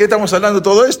 ¿por qué estamos hablando de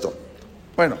todo esto?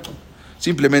 Bueno,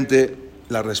 simplemente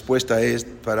la respuesta es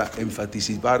para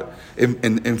enfatizar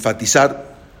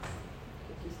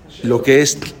lo que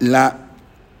es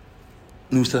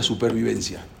nuestra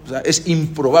supervivencia. O sea, es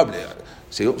improbable.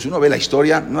 Si uno ve la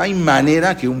historia, no hay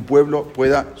manera que un pueblo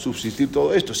pueda subsistir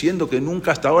todo esto, siendo que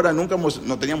nunca hasta ahora no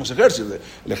teníamos ejército.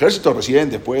 El ejército recién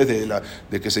después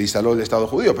de que se instaló el Estado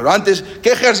judío. Pero antes,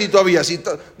 ¿qué ejército había? Si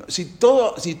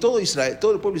todo Israel,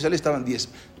 todo el pueblo de Israel estaban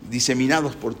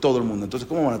diseminados por todo el mundo, entonces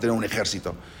 ¿cómo van a tener un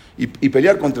ejército? ¿Y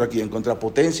pelear contra quién? Contra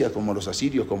potencias como los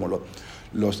asirios, como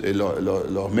los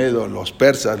medos, los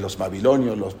persas, los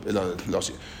babilonios,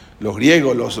 los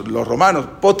griegos, los romanos,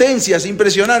 potencias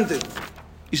impresionantes.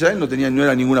 Israel no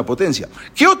era ninguna potencia.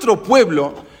 ¿Qué otro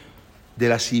pueblo de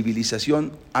la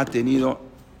civilización ha tenido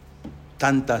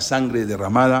tanta sangre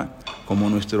derramada como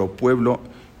nuestro pueblo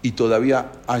y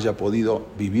todavía haya podido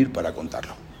vivir para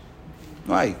contarlo?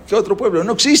 No hay. ¿Qué otro pueblo?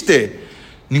 No existe.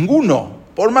 Ninguno.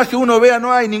 Por más que uno vea,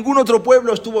 no hay. Ningún otro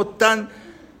pueblo estuvo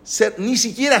ni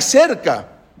siquiera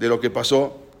cerca de lo que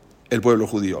pasó el pueblo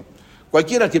judío.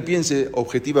 Cualquiera que piense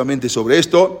objetivamente sobre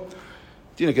esto,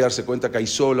 tiene que darse cuenta que hay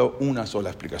solo una sola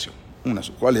explicación.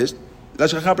 ¿Cuál es? La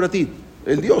Shachá Pratit,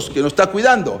 el Dios que nos está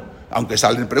cuidando. Aunque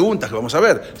salen preguntas que vamos a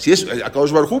ver. Si es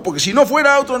Akadosh Baruj Hu, porque si no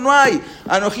fuera otro, no hay.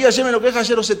 Anoji Hashem lo queja,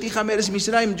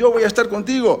 Misraim, yo voy a estar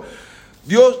contigo.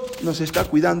 Dios nos está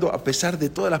cuidando a pesar de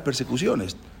todas las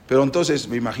persecuciones. Pero entonces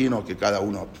me imagino que cada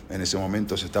uno en ese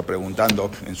momento se está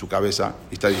preguntando en su cabeza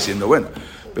y está diciendo, bueno,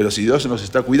 pero si Dios nos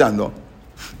está cuidando,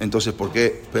 entonces ¿por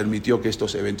qué permitió que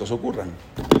estos eventos ocurran?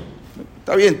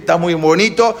 Está bien, está muy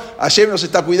bonito, Hashem nos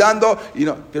está cuidando,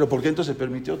 pero ¿por qué entonces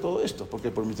permitió todo esto? ¿Por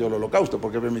qué permitió el holocausto?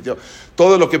 ¿Por qué permitió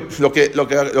todo lo que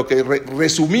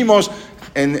resumimos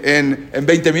en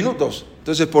 20 minutos?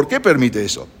 Entonces, ¿por qué permite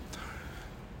eso?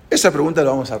 Esa pregunta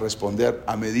la vamos a responder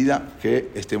a medida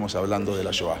que estemos hablando de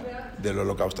la Shoah, del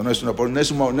holocausto. No es una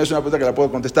pregunta que la puedo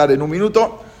contestar en un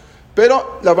minuto,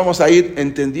 pero la vamos a ir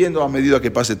entendiendo a medida que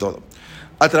pase todo.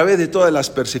 A través de todas las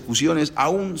persecuciones,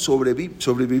 aún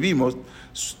sobrevivimos,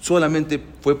 solamente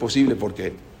fue posible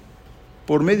porque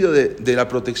por medio de la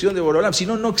protección de Borolam. Si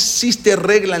no, no existe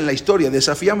regla en la historia.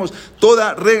 Desafiamos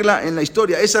toda regla en la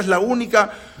historia. Esa es la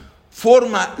única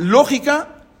forma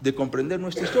lógica de comprender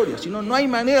nuestra historia. Si no, no hay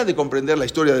manera de comprender la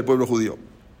historia del pueblo judío.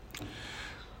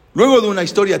 Luego de una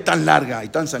historia tan larga y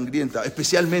tan sangrienta,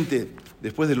 especialmente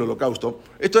después del holocausto,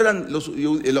 estos eran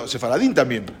los sefaradín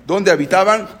también, donde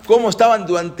habitaban, cómo estaban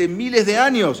durante miles de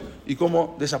años y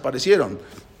cómo desaparecieron.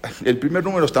 El primer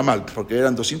número está mal, porque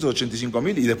eran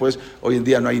 285.000 y después hoy en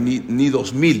día no hay ni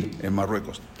 2.000 en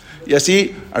Marruecos. Y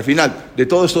así, al final, de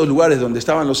todos estos lugares donde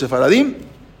estaban los sefaradín,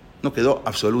 no quedó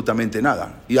absolutamente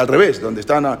nada. Y al revés, donde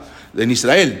estaban en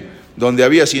Israel, donde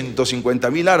había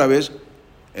 150.000 árabes,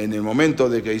 en el momento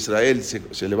de que Israel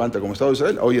se levanta como Estado de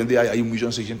Israel, hoy en día hay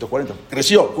 1.640.000.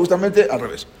 Creció, justamente al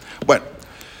revés. Bueno,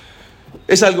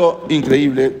 es algo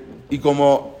increíble y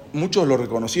como muchos lo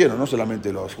reconocieron, no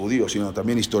solamente los judíos, sino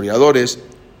también historiadores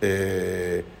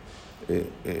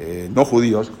no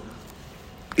judíos,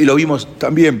 y lo vimos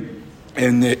también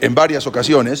en varias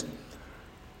ocasiones.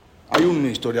 Hay un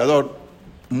historiador,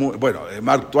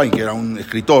 Mark Twain, que era un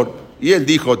escritor, y él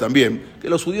dijo también que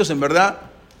los judíos en verdad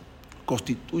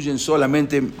constituyen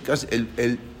solamente casi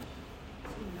el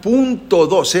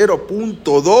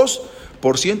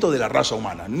 0.2% de la raza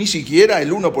humana, ni siquiera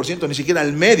el 1%, ni siquiera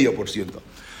el 0.5%.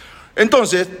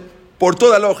 Entonces, por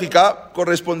toda lógica,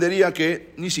 correspondería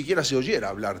que ni siquiera se oyera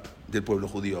hablar del pueblo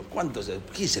judío.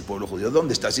 ¿Qué es el pueblo judío?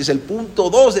 ¿Dónde está? Si es el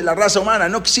 0.2% de la raza humana,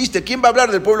 no existe. ¿Quién va a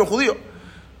hablar del pueblo judío?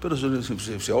 Pero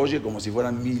se oye como si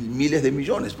fueran miles de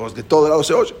millones, porque de todo lado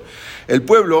se oye.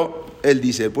 Él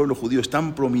dice, el pueblo judío es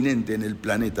tan prominente en el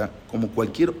planeta como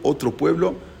cualquier otro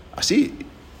pueblo, así,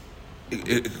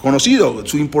 conocido.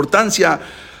 Su importancia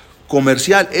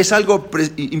comercial es algo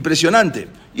impresionante.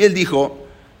 Y él dijo,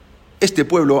 este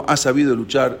pueblo ha sabido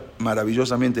luchar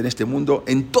maravillosamente en este mundo,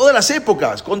 en todas las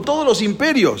épocas, con todos los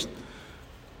imperios.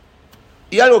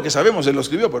 Y algo que sabemos, él lo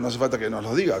escribió, pero no hace falta que nos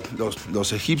lo diga.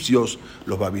 Los egipcios,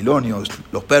 los babilonios,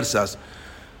 los persas,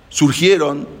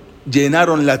 surgieron,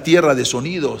 llenaron la tierra de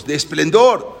sonidos, de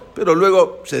esplendor, pero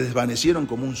luego se desvanecieron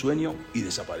como un sueño y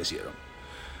desaparecieron.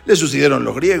 Le sucedieron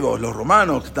los griegos, los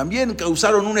romanos, que también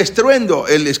causaron un estruendo,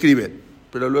 él escribe,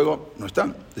 pero luego no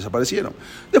están, desaparecieron.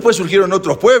 Después surgieron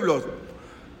otros pueblos.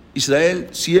 Israel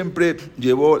siempre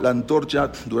llevó la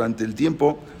antorcha durante el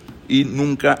tiempo y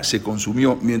nunca se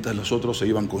consumió mientras los otros se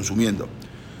iban consumiendo.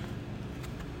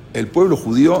 El pueblo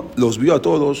judío los vio a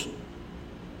todos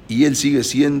y él sigue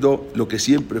siendo lo que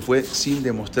siempre fue, sin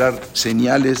demostrar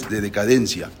señales de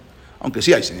decadencia. Aunque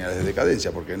sí hay señales de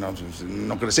decadencia, porque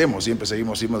no crecemos, siempre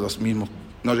seguimos siendo los mismos,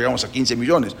 no llegamos a 15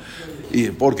 millones. ¿Y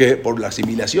por qué? Por la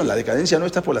asimilación. La decadencia no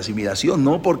está por la asimilación,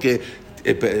 no porque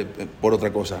por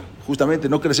otra cosa. Justamente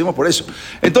no crecemos por eso.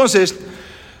 Entonces,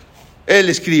 él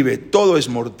escribe, todo es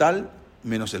mortal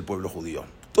menos el pueblo judío.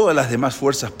 Todas las demás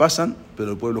fuerzas pasan,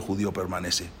 pero el pueblo judío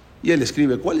permanece. Y él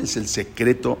escribe, ¿cuál es el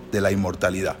secreto de la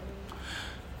inmortalidad?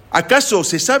 ¿Acaso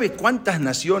se sabe cuántas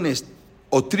naciones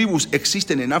o tribus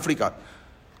existen en África?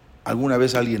 ¿Alguna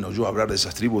vez alguien oyó hablar de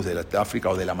esas tribus de África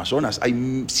o del Amazonas?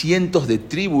 Hay cientos de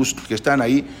tribus que están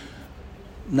ahí.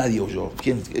 Nadie oyó.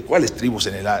 ¿Cuáles tribus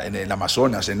en el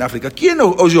Amazonas, en África? ¿Quién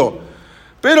oyó?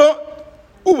 Pero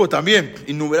hubo también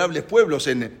innumerables pueblos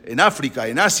en África,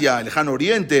 en Asia, en el Lejano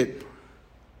Oriente.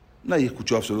 Nadie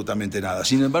escuchó absolutamente nada.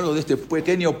 Sin embargo, de este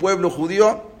pequeño pueblo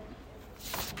judío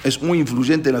es muy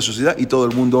influyente en la sociedad y todo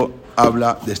el mundo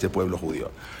habla de este pueblo judío.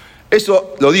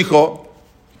 Eso lo dijo,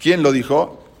 ¿quién lo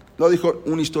dijo? Lo dijo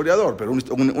un historiador, pero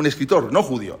un escritor, no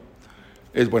judío.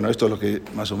 Bueno, esto es lo que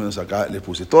más o menos acá les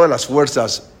puse. Todas las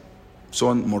fuerzas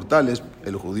son mortales,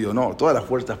 el judío no. Todas las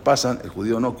fuerzas pasan, el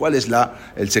judío no. ¿Cuál es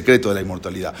el secreto de la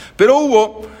inmortalidad? Pero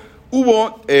hubo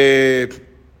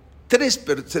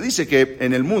se dice que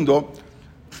en el mundo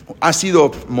ha sido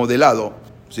modelado,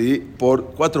 ¿sí?,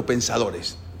 por 4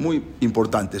 pensadores muy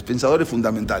importantes, pensadores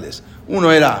fundamentales.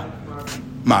 Uno era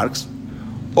Marx,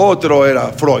 otro era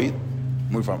Freud,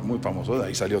 muy famoso, de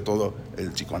ahí salió todo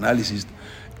el psicoanálisis,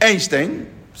 Einstein,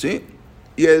 ¿sí?,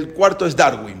 y el cuarto es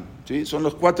Darwin, ¿sí? Son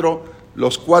los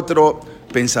cuatro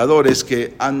pensadores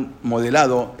que han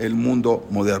modelado el mundo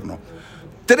moderno.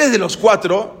 3 de los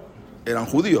 4 eran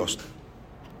judíos.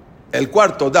 El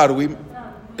cuarto, Darwin,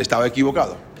 estaba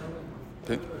equivocado,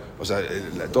 ¿sí? O sea,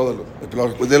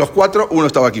 de los 4, uno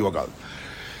estaba equivocado.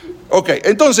 Ok,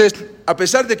 entonces, a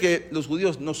pesar de que los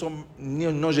judíos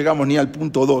no llegamos ni al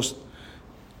punto 2,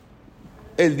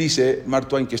 él dice, Mark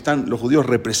Twain, que los judíos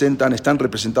están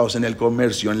representados en el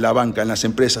comercio, en la banca, en las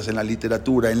empresas, en la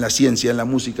literatura, en la ciencia, en la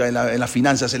música, en las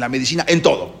finanzas, en la medicina, en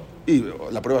todo. Y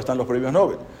la prueba están los premios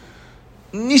Nobel.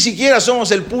 Ni siquiera somos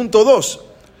el punto 2.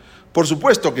 Por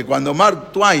supuesto que cuando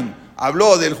Mark Twain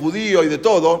habló del judío y de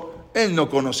todo, él no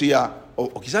conocía,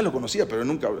 o quizás lo conocía, pero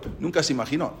nunca se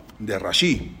imaginó, de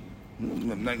Rashi.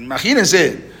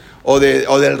 Imagínense, o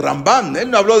del Rambam.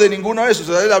 Él no habló de ninguno de esos,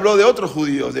 él habló de otros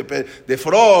judíos, de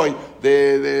Freud,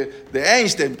 de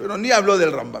Einstein, pero ni habló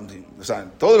del Rambam. O sea,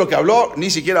 todo lo que habló, ni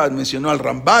siquiera mencionó al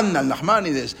Rambam, al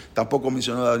Nachmanides, tampoco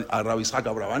mencionó a Rabbi Isaac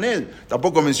Abravanel,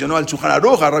 tampoco mencionó al Shulchan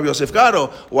Aruch, a Rabbi Yosef Karo,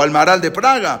 o al Maral de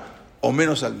Praga, o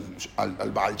menos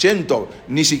al Baal Shem Tov,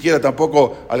 ni siquiera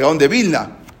tampoco al Gaón de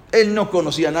Vilna. Él no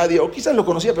conocía a nadie, o quizás lo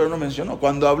conocía, pero no mencionó.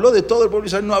 Cuando habló de todo el pueblo de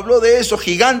Israel, no habló de esos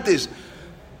gigantes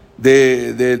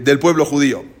del pueblo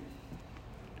judío.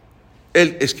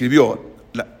 Él escribió,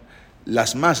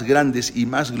 las más grandes y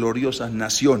más gloriosas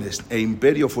naciones e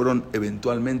imperios fueron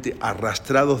eventualmente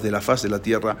arrastrados de la faz de la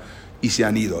tierra y se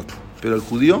han ido, pero el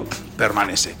judío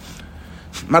permanece.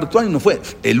 Mark Twain no fue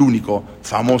el único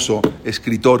famoso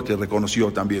escritor que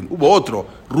reconoció también. Hubo otro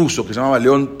ruso que se llamaba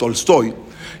León Tolstoy,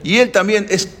 y él también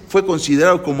fue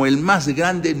considerado como el más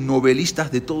grande novelista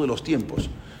de todos los tiempos.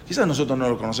 Quizás nosotros no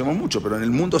lo conocemos mucho, pero en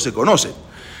el mundo se conoce.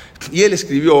 Y él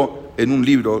escribió en un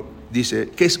libro,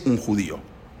 dice, ¿qué es un judío?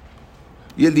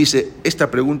 Y él dice, esta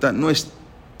pregunta no es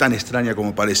tan extraña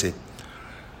como parece.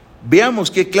 Veamos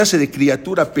qué clase de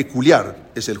criatura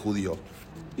peculiar es el judío.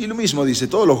 Y lo mismo dice,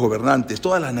 todos los gobernantes,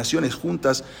 todas las naciones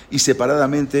juntas y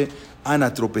separadamente han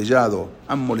atropellado,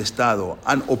 han molestado,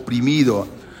 han oprimido,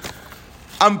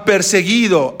 han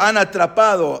perseguido, han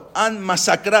atrapado, han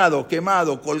masacrado,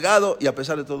 quemado, colgado, y a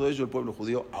pesar de todo ello el pueblo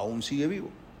judío aún sigue vivo.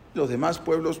 Los demás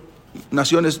pueblos,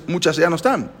 naciones, muchas ya no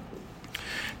están.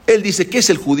 Él dice, ¿qué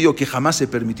es el judío que jamás se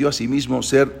permitió a sí mismo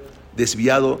ser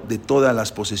desviado de todas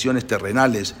las posesiones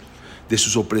terrenales, de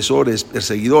sus opresores,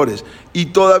 perseguidores, y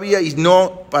todavía, y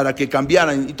no para que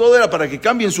cambiaran, y todo era para que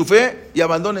cambien su fe y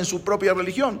abandonen su propia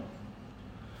religión?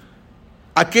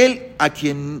 Aquel a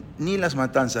quien ni las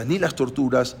matanzas ni las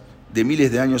torturas de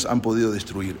miles de años han podido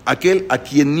destruir. Aquel a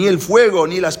quien ni el fuego,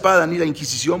 ni la espada, ni la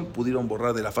Inquisición pudieron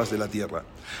borrar de la faz de la tierra.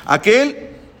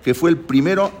 Aquel que fue el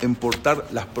primero en portar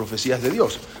las profecías de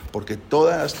Dios, porque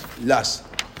todas las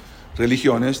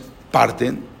religiones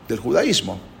parten del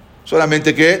judaísmo.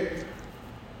 Solamente que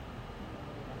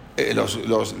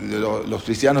los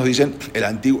cristianos dicen el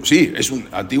antiguo, sí, es un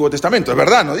Antiguo Testamento, es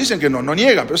verdad, no dicen que no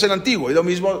niegan, pero es el antiguo. Y lo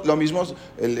mismo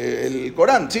el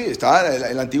Corán, sí, está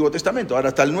el Antiguo Testamento, ahora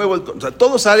está el Nuevo, o sea,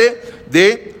 todo sale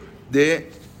del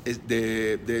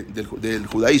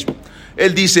judaísmo.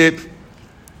 Él dice,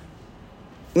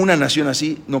 una nación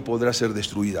así no podrá ser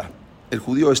destruida. El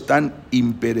judío es tan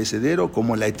imperecedero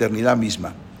como la eternidad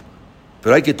misma.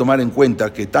 Pero hay que tomar en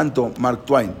cuenta que tanto Mark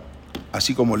Twain,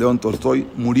 así como León Tolstoy,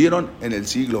 murieron en el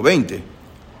siglo XX,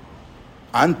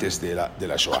 antes de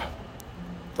la Shoah.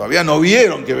 Todavía no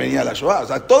vieron que venía la Shoah. O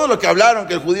sea, todo lo que hablaron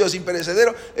que el judío es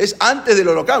imperecedero es antes del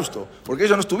Holocausto, porque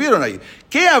ellos no estuvieron ahí.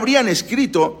 ¿Qué habrían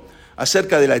escrito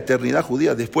acerca de la eternidad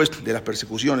judía después de las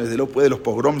persecuciones, después de los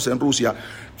pogroms en Rusia?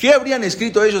 ¿Qué habrían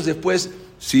escrito ellos después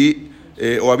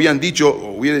o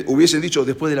hubiesen dicho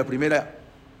después de la Primera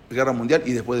Guerra Mundial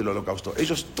y después del Holocausto?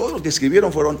 Ellos, todo lo que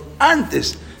escribieron fueron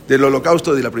antes del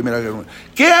Holocausto de la Primera Guerra Mundial.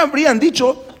 ¿Qué habrían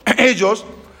dicho ellos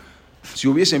si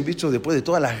hubiesen visto después de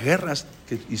todas las guerras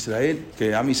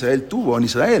que Am Israel tuvo en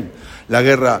Israel? La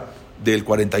guerra del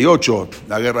 48,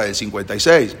 la guerra del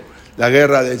 56, la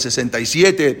guerra del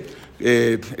 67,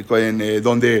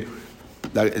 donde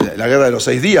la guerra de los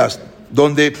 6 días,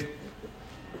 donde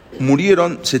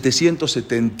murieron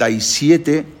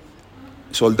 777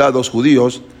 soldados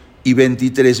judíos y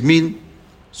 23.000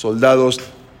 soldados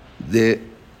de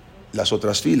las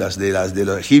otras filas, de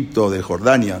Egipto, de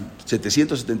Jordania,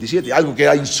 777, algo que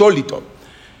era insólito.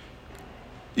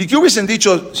 ¿Y qué hubiesen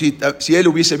dicho si él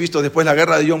hubiese visto después la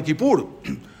guerra de Yom Kippur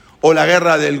o la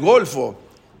guerra del Golfo?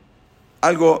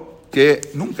 Algo que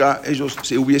nunca ellos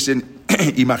se hubiesen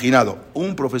imaginado.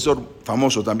 Un profesor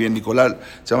famoso también, se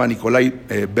llama Nikolai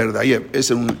Berdayev, es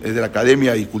de la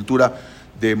Academia y Cultura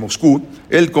de Moscú.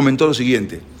 Él comentó lo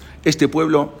siguiente: este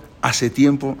pueblo hace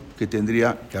tiempo que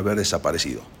tendría que haber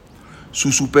desaparecido.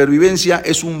 Su supervivencia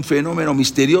es un fenómeno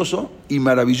misterioso y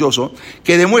maravilloso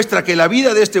que demuestra que la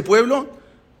vida de este pueblo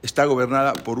está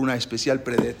gobernada por una especial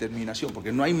predeterminación,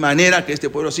 porque no hay manera que este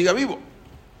pueblo siga vivo.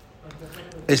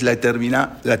 Es la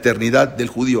eternidad del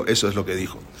judío, eso es lo que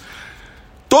dijo.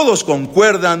 Todos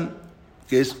concuerdan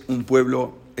que es un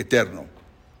pueblo eterno.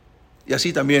 Y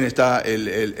así también está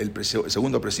el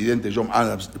segundo presidente, John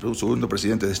Adams, el segundo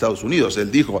presidente de Estados Unidos.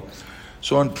 Él dijo,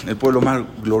 son el pueblo más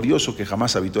glorioso que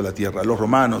jamás habitó la tierra. Los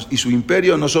romanos y su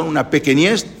imperio no son una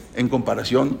pequeñez en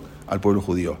comparación al pueblo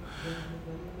judío.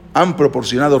 Han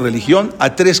proporcionado religión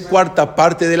a 3/4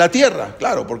 parte de la tierra,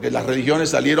 claro, porque las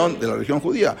religiones salieron de la religión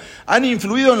judía. Han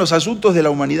influido en los asuntos de la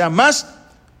humanidad más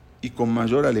y con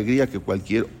mayor alegría que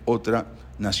cualquier otra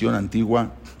nación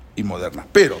antigua y moderna.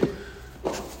 Pero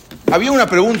había una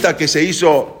pregunta que se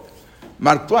hizo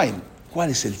Mark Twain: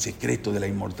 ¿cuál es el secreto de la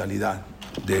inmortalidad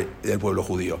del pueblo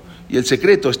judío? Y el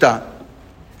secreto está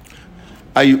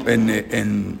ahí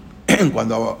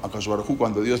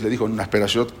cuando Dios le dijo en una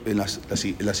esperashot, en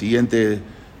la siguiente,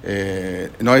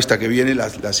 no esta que viene,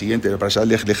 la siguiente, para allá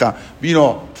Lech Lejá,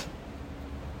 vino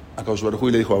a Kadosh Baruj Hu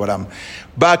y le dijo a Abraham: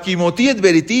 Ba'akimoti et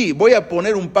beriti, voy a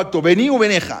poner un pacto, vení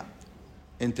ubeneja,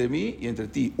 entre mí y entre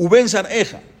ti, uben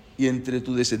sareja, y entre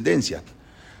tu descendencia,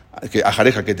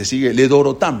 ajareja, que te sigue, le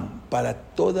dorotam, para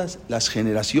todas las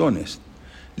generaciones.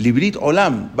 Librit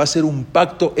olam, va a ser un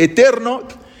pacto eterno.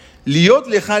 Liot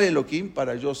lejal Elohim,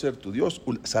 para yo ser tu Dios,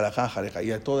 sarajá jareja,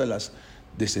 y a todos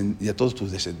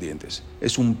tus descendientes.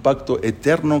 Es un pacto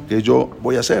eterno que yo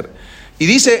voy a hacer. Y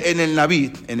dice en el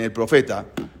Naví, en el profeta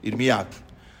Irmías,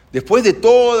 después de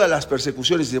todas las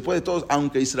persecuciones y después de todos,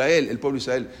 aunque el pueblo de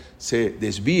Israel se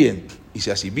desvíen y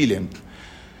se asimilen,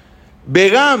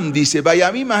 Begam, dice,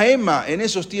 Vayamim Ha'ema, en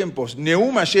esos tiempos,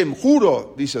 Neum Hashem,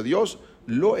 juro, dice Dios,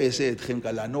 lo eset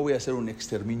gemkala, no voy a hacer un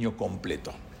exterminio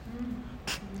completo.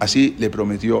 Así le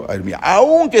prometió a Irmías.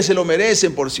 Aunque se lo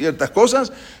merecen por ciertas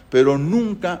cosas, pero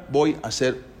nunca voy a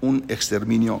hacer un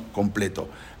exterminio completo.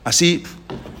 Así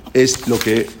es lo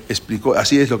que explicó,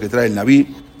 así es lo que trae el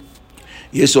Naví.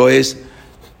 Y eso es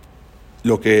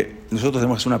lo que nosotros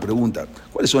tenemos que hacer una pregunta.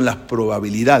 ¿Cuáles son las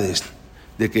probabilidades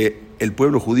de que el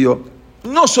pueblo judío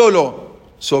no solo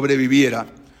sobreviviera,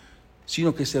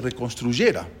 sino que se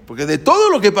reconstruyera? Porque de todo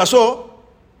lo que pasó,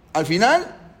 al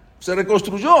final se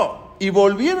reconstruyó. Y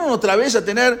volvieron otra vez a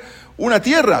tener una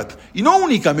tierra. Y no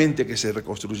únicamente que se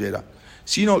reconstruyera,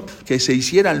 sino que se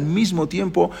hiciera al mismo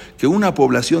tiempo que una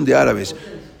población de árabes,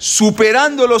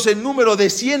 superándolos en número de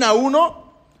 100-1,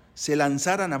 se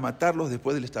lanzaran a matarlos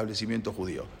después del establecimiento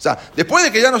judío. O sea, después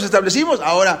de que ya nos establecimos,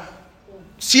 ahora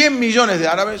 100 millones de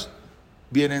árabes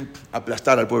vienen a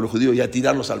aplastar al pueblo judío y a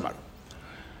tirarlos al mar.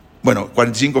 Bueno,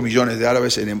 45 millones de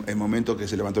árabes en el momento que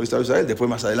se levantó el Estado de Israel, después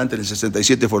más adelante en el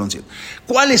 67 fueron 100.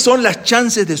 ¿Cuáles son las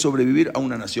chances de sobrevivir a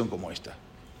una nación como esta?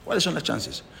 ¿Cuáles son las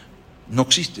chances? No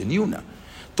existe ni una.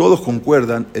 Todos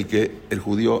concuerdan en que el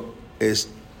judío es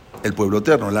el pueblo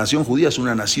eterno. La nación judía es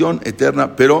una nación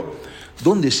eterna, pero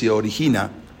 ¿dónde se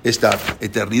origina esta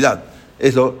eternidad?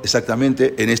 Es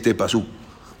exactamente en este pasú.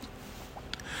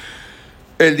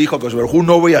 Él dijo que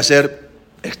no voy a hacer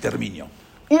exterminio.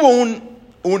 Hubo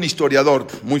un historiador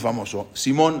muy famoso,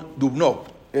 Simón Dubnov.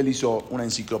 Él hizo una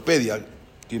enciclopedia,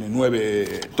 tiene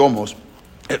 9 tomos,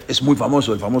 es muy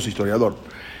famoso, el famoso historiador.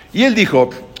 Y él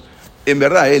dijo, en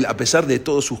verdad él, a pesar de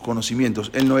todos sus conocimientos,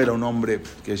 él no era un hombre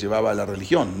que llevaba la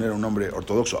religión, no era un hombre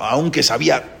ortodoxo, aunque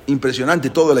sabía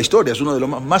impresionante toda la historia, es uno de los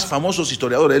más famosos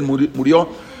historiadores. Él murió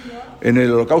en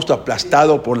el Holocausto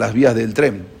aplastado por las vías del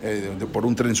tren, por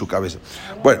un tren en su cabeza.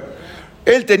 Bueno,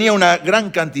 él tenía una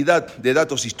gran cantidad de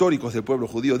datos históricos del pueblo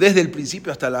judío, desde el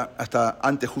principio hasta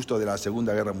antes justo de la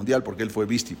Segunda Guerra Mundial, porque él fue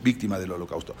víctima del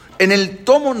Holocausto. En el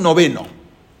tomo 9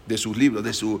 de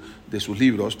sus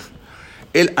libros,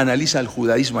 él analiza el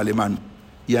judaísmo alemán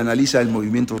y analiza el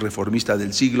movimiento reformista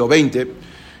del siglo XX,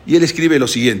 y él escribe lo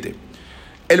siguiente: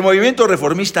 el movimiento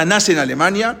reformista nace en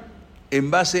Alemania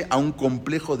en base a un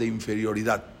complejo de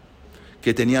inferioridad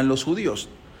que tenían los judíos,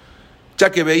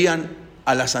 ya que veían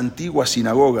a las antiguas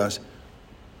sinagogas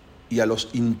y a los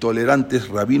intolerantes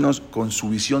rabinos con su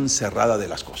visión cerrada de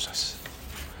las cosas.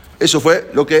 Eso fue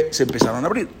lo que se empezaron a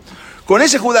abrir. Con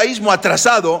ese judaísmo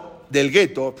atrasado del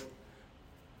gueto,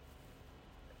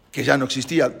 que ya no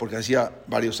existía, porque hacía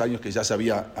varios años que ya se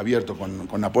había abierto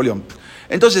con Napoleón.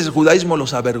 Entonces el judaísmo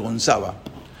los avergonzaba,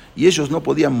 y ellos no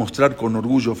podían mostrar con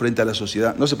orgullo frente a la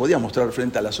sociedad, no se podía mostrar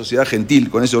frente a la sociedad gentil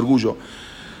con ese orgullo.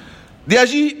 De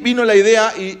allí vino la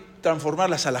idea y transformar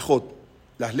las halajot.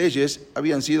 Las leyes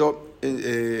habían sido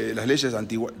las leyes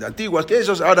antiguas, que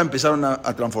ellos ahora empezaron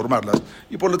a transformarlas,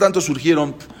 y por lo tanto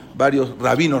surgieron varios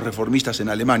rabinos reformistas en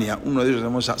Alemania. Uno de ellos se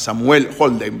llamó Samuel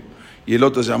Holden, y el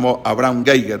otro se llamó Abraham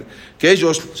Geiger, que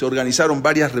ellos se organizaron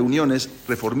varias reuniones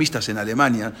reformistas en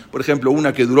Alemania. Por ejemplo,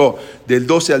 una que duró del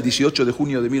 12 al 18 de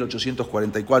junio de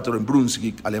 1844 en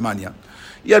Brunswick, Alemania.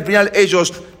 Y al final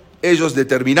ellos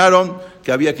determinaron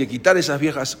que había que quitar esas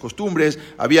viejas costumbres,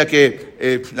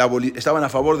 estaban a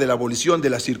favor de la abolición de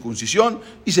la circuncisión,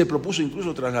 y se propuso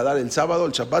incluso trasladar el sábado,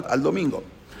 el Shabbat, al domingo.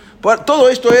 Todo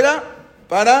esto era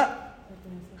para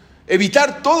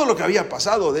evitar todo lo que había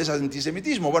pasado de ese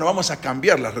antisemitismo. Bueno, vamos a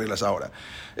cambiar las reglas ahora.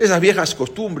 Esas viejas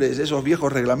costumbres, esos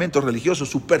viejos reglamentos religiosos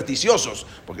supersticiosos,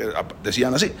 porque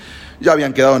decían así, ya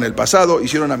habían quedado en el pasado,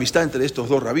 hicieron amistad entre estos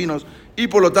dos rabinos, y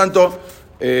por lo tanto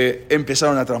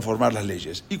empezaron a transformar las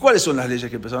leyes. ¿Y cuáles son las leyes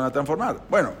que empezaron a transformar?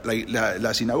 Bueno,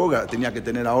 la sinagoga tenía que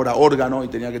tener ahora órgano y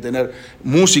tenía que tener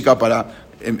música para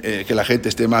que la gente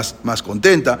esté más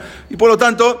contenta, y por lo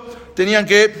tanto tenían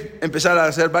que empezar a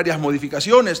hacer varias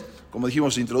modificaciones. Como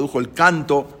dijimos, se introdujo el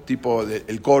canto,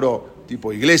 el coro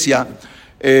tipo iglesia.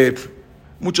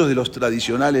 Muchos de los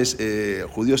tradicionales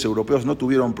judíos europeos no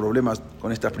tuvieron problemas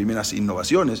con estas primeras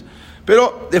innovaciones,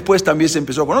 pero después también se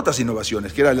empezó con otras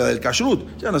innovaciones, que era la del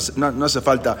kashrut. Ya no hace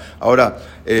falta ahora,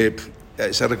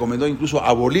 se recomendó incluso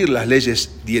abolir las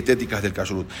leyes dietéticas del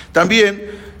kashrut.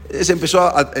 También se empezó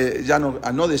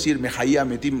a no decir Mejayá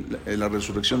Metim, la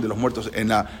resurrección de los muertos en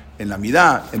la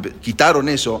Midá. Quitaron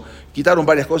eso, quitaron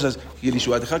varias cosas, y el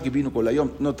Ishuatejá que vino con la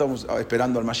Yom, no estamos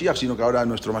esperando al Mashiach, sino que ahora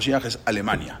nuestro Mashiach es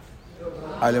Alemania.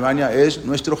 Alemania es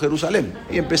nuestro Jerusalén.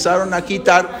 Y empezaron a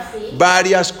quitar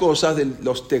varias cosas de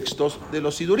los textos de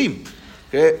los Sidurim,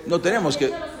 que no tenemos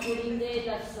que...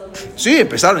 Sí,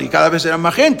 empezaron, y cada vez eran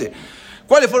más gente.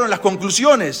 ¿Cuáles fueron las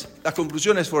conclusiones? Las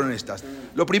conclusiones fueron estas.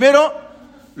 Lo primero,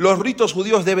 los ritos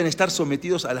judíos deben estar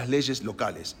sometidos a las leyes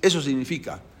locales. Eso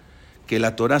significa que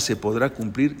la Torá se podrá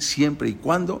cumplir siempre y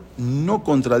cuando no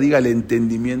contradiga el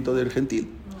entendimiento del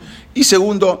gentil. Y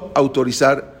segundo,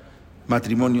 autorizar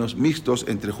matrimonios mixtos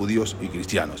entre judíos y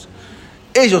cristianos.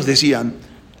 Ellos decían,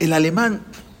 el alemán,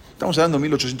 estamos hablando de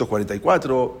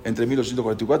 1844, entre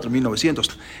 1844 y 1900,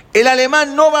 el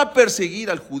alemán no va a perseguir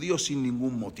al judío sin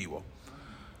ningún motivo.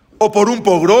 O por un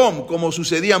pogrom, como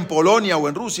sucedía en Polonia o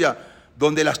en Rusia,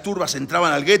 donde las turbas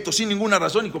entraban al gueto sin ninguna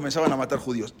razón y comenzaban a matar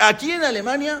judíos. Aquí en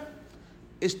Alemania,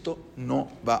 esto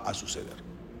no va a suceder.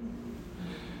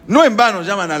 No en vano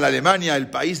llaman a la Alemania el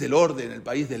país del orden, el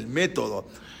país del método.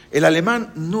 El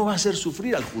alemán no va a hacer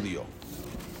sufrir al judío.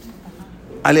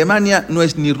 Alemania no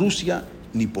es ni Rusia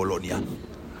ni Polonia.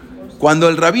 Cuando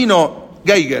el rabino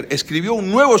Geiger escribió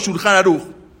un nuevo Shulchan Aruch,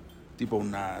 tipo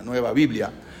una nueva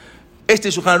Biblia, Este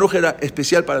Shulchan Aruch era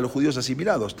especial para los judíos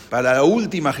asimilados, para la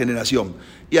última generación.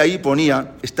 Y ahí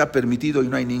ponía, está permitido y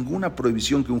no hay ninguna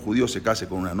prohibición que un judío se case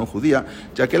con una no judía,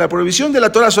 ya que la prohibición de la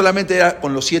Torah solamente era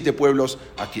con los 7 pueblos,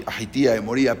 Haitía,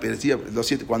 Emoría, Perecía, los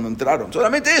 7 cuando entraron.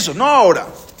 Solamente eso, no ahora.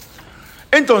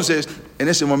 Entonces, en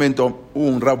ese momento hubo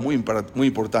un rab muy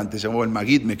importante, se llamó el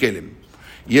Magid Mekelem.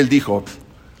 Y él dijo,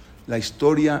 la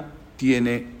historia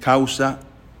tiene causa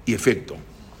y efecto.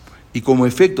 Y como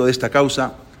efecto de esta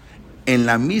causa, en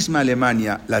la misma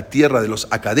Alemania, la tierra de los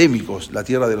académicos, la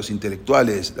tierra de los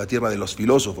intelectuales, la tierra de los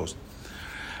filósofos,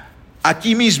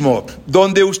 aquí mismo,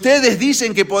 donde ustedes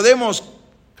dicen que podemos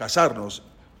casarnos,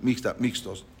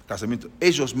 mixtos, casamientos,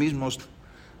 ellos mismos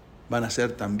van a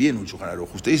hacer también un Shulchan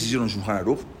Aruch. Ustedes hicieron un Shulchan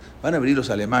Aruch, van a venir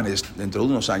los alemanes dentro de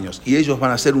unos años, y ellos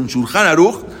van a hacer un Shulchan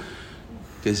Aruch,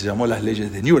 que se llamó las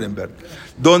leyes de Nuremberg,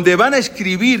 donde van a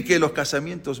escribir que los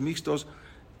casamientos mixtos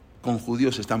con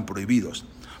judíos están prohibidos,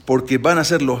 porque van a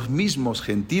ser los mismos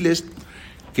gentiles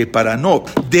que para no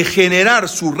degenerar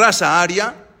su raza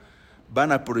aria,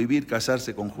 van a prohibir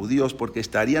casarse con judíos porque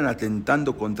estarían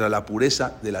atentando contra la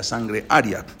pureza de la sangre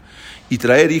aria. Y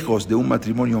traer hijos de un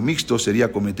matrimonio mixto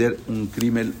sería cometer un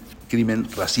crimen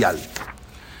racial.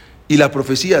 Y la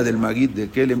profecía del Magid de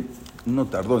Kelem no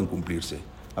tardó en cumplirse.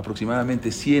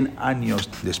 Aproximadamente 100 años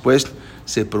después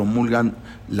se promulgan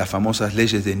las famosas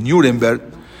leyes de Nuremberg,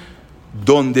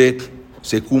 donde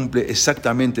se cumple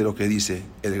exactamente lo que dice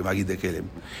el Magid de Kelem.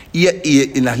 Y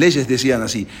en las leyes decían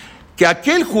así, que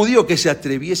aquel judío que se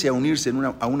atreviese a unirse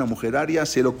a una mujer aria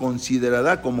se lo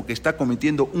considerará como que está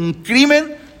cometiendo un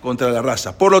crimen contra la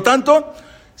raza. Por lo tanto,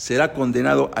 será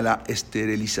condenado a la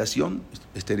esterilización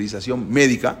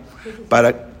médica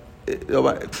para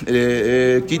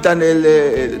quitan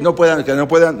no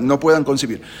puedan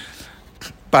concebir,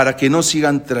 para que no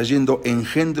sigan trayendo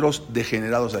engendros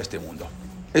degenerados a este mundo.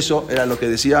 Eso era lo que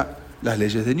decía las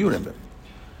leyes de Nuremberg.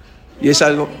 Y es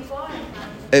algo,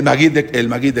 el Magid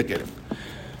de Kelem.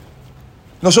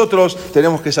 Nosotros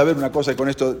tenemos que saber una cosa, y con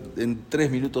esto en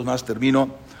 3 minutos más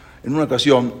termino. En una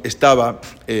ocasión estaba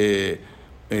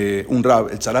un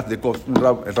rab, el Tzaraf de Kos,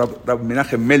 el rab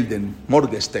Menachem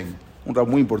Morgenstein, un rab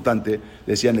muy importante,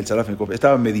 decían el Tzaraf de Kos,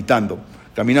 estaba meditando,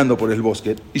 caminando por el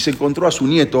bosque, y se encontró a su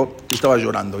nieto que estaba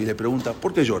llorando, y le pregunta,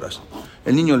 ¿por qué lloras?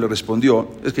 El niño le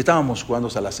respondió, es que estábamos jugando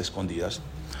a las escondidas.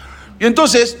 Y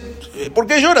entonces, ¿por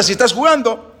qué lloras si estás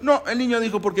jugando? No, el niño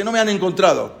dijo, porque no me han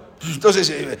encontrado.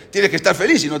 Entonces, tienes que estar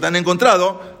feliz, si no te han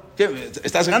encontrado, ¿qué?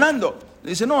 ¿Estás ganando? Le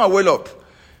dice, no, abuelo,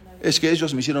 es que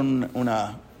ellos me hicieron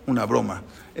una broma.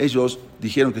 Ellos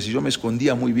dijeron que si yo me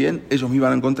escondía muy bien, ellos me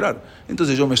iban a encontrar.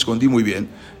 Entonces yo me escondí muy bien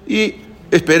y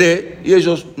esperé, y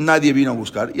nadie vino a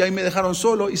buscar. Y ahí me dejaron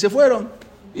solo y se fueron.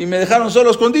 Y me dejaron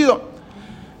solo, escondido.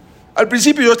 Al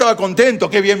principio yo estaba contento,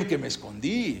 qué bien que me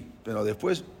escondí. Pero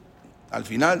después, al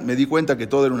final, me di cuenta que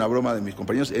todo era una broma de mis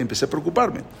compañeros y empecé a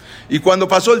preocuparme. Y cuando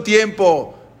pasó el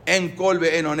tiempo, en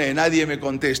Colbe, en Oné, nadie me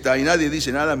contesta y nadie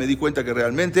dice nada, me di cuenta que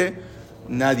realmente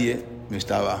nadie me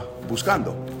estaba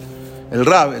buscando. El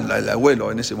rab, el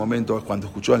abuelo, en ese momento, cuando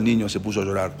escuchó al niño, se puso a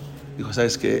llorar. Dijo,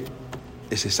 ¿sabes qué?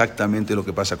 Es exactamente lo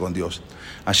que pasa con Dios.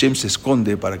 Hashem se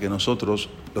esconde para que nosotros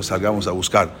lo salgamos a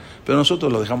buscar, pero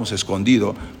nosotros lo dejamos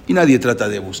escondido y nadie trata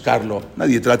de buscarlo,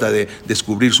 nadie trata de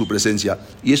descubrir su presencia.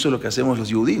 Y eso es lo que hacemos los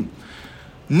Yehudim.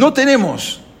 No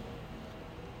tenemos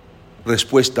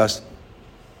respuestas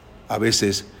a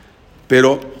veces,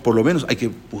 pero por lo menos hay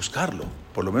que buscarlo,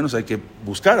 por lo menos hay que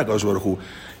buscar a Kadosh Baruj Hu.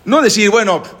 No decir,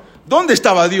 bueno, ¿dónde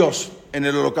estaba Dios en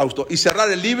el holocausto? Y cerrar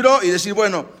el libro y decir,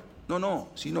 bueno, no,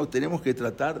 sino tenemos que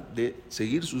tratar de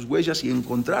seguir sus huellas y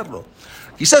encontrarlo.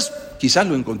 Quizás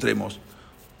lo encontremos.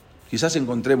 Quizás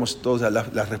encontremos todas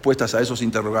las respuestas a esos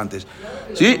interrogantes.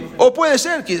 ¿Sí? O puede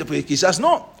ser, quizás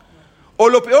no. O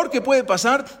lo peor que puede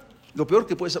pasar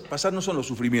no son los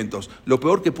sufrimientos. Lo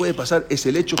peor que puede pasar es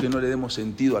el hecho que no le demos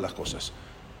sentido a las cosas.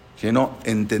 Que no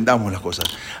entendamos las cosas.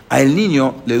 A el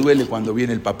niño le duele cuando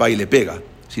viene el papá y le pega.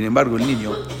 Sin embargo, el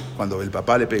niño, cuando el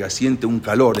papá le pega, siente un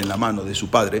calor en la mano de su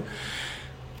padre,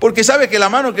 porque sabe que la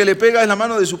mano que le pega es la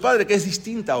mano de su padre, que es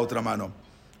distinta a otra mano.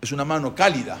 Es una mano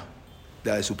cálida,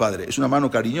 la de su padre, es una mano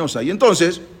cariñosa, y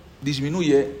entonces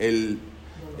disminuye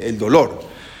el dolor.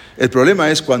 El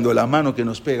problema es cuando la mano que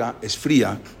nos pega es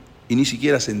fría y ni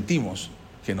siquiera sentimos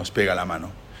que nos pega la mano.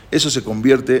 Eso se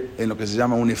convierte en lo que se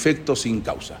llama un efecto sin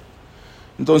causa.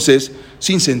 Entonces,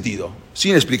 sin sentido,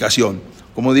 sin explicación.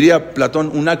 Como diría Platón,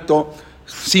 un acto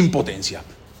sin potencia.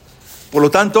 Por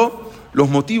lo tanto, los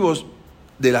motivos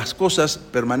de las cosas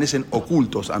permanecen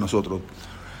ocultos a nosotros.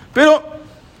 Pero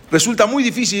resulta muy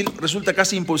difícil, resulta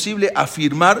casi imposible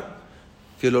afirmar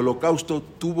que el holocausto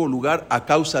tuvo lugar a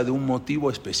causa de un motivo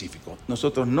específico.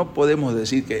 Nosotros no podemos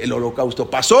decir que el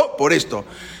holocausto pasó por esto.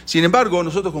 Sin embargo,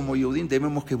 nosotros como Yehudim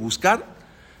tenemos que buscar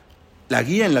la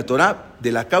guía en la Torá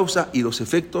de la causa y los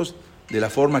efectos de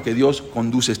la forma que Dios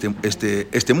conduce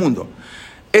este mundo.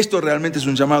 Esto realmente es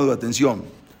un llamado de atención.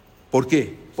 ¿Por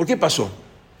qué? ¿Por qué pasó?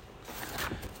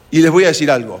 Y les voy a decir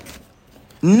algo.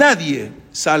 Nadie,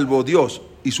 salvo Dios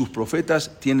y sus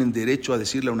profetas, tienen derecho a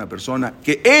decirle a una persona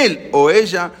que él o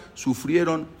ella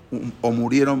sufrieron o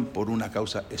murieron por una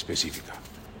causa específica.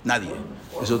 Nadie.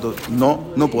 Eso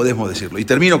no podemos decirlo. Y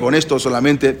termino con esto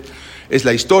solamente. Es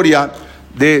la historia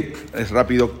de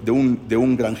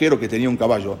un granjero que tenía un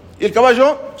caballo. Y el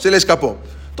caballo se le escapó.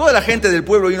 Toda la gente del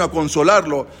pueblo vino a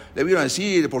consolarlo, le vino a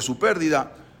decir por su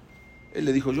pérdida. Él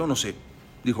le dijo, yo no sé.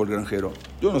 Dijo el granjero,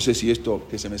 yo no sé si esto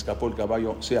que se me escapó el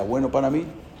caballo sea bueno para mí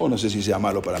o no sé si sea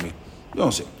malo para mí. Yo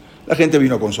no sé. La gente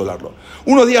vino a consolarlo.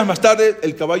 Unos días más tarde,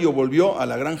 el caballo volvió a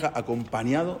la granja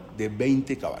acompañado de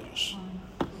 20 caballos.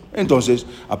 Entonces,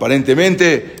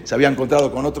 aparentemente se había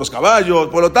encontrado con otros caballos,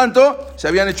 por lo tanto, se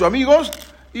habían hecho amigos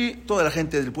y toda la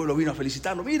gente del pueblo vino a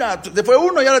felicitarlo. Mira, te fue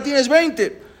uno y ahora tienes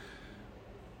 20.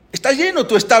 Está lleno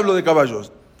tu establo de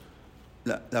caballos.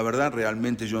 La verdad,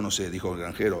 realmente yo no sé, dijo el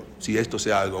granjero, si esto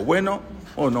sea algo bueno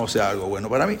o no sea algo bueno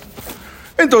para mí.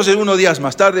 Entonces, unos días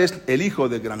más tarde, el hijo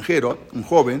del granjero, un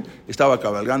joven, estaba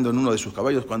cabalgando en uno de sus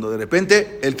caballos cuando de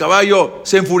repente el caballo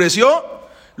se enfureció,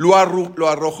 lo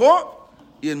arrojó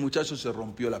y el muchacho se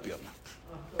rompió la pierna.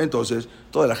 Entonces,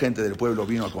 toda la gente del pueblo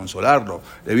vino a consolarlo,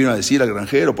 le vino a decir al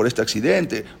granjero por este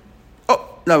accidente.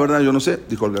 La verdad yo no sé,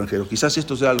 dijo el granjero, quizás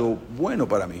esto sea algo bueno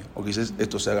para mí, o quizás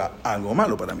esto sea algo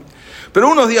malo para mí.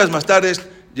 Pero unos días más tarde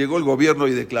llegó el gobierno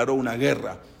y declaró una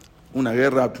guerra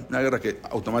que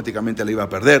automáticamente la iba a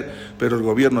perder, pero el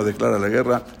gobierno declara la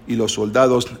guerra y los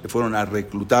soldados fueron a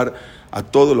reclutar a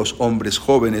todos los hombres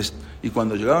jóvenes, y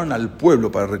cuando llegaron al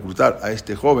pueblo para reclutar a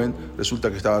este joven,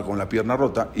 resulta que estaba con la pierna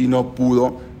rota y no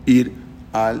pudo ir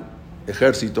al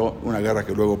ejército, una guerra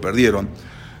que luego perdieron.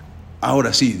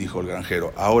 Ahora sí, dijo el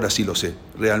granjero, ahora sí lo sé.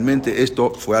 Realmente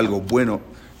esto fue algo bueno,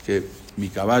 que mi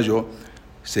caballo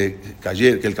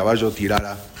que el caballo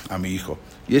tirara a mi hijo.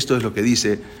 Y esto es lo que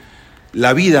dice,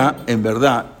 la vida en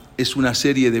verdad es una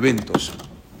serie de eventos.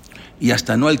 Y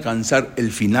hasta no alcanzar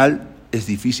el final es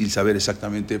difícil saber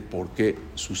exactamente por qué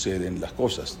suceden las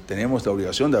cosas. Tenemos la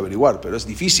obligación de averiguar, pero es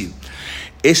difícil.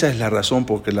 Esa es la razón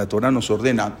por que la Torá nos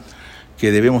ordena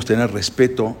que debemos tener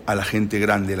respeto a la gente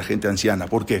grande, a la gente anciana.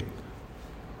 ¿Por qué?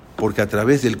 Porque a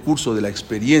través del curso de la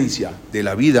experiencia de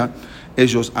la vida,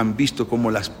 ellos han visto cómo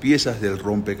las piezas del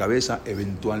rompecabezas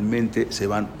eventualmente se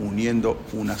van uniendo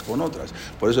unas con otras.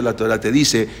 Por eso la Torá te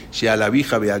dice,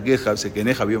 Shealavija beaqueja,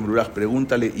 sequeneja biombruraj,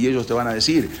 pregúntale y ellos te van a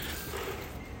decir.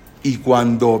 Y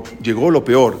cuando llegó lo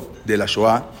peor de la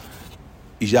Shoah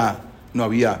y ya no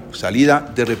había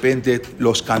salida, de repente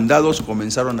los candados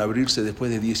comenzaron a abrirse después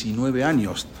de 19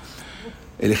 años.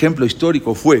 El ejemplo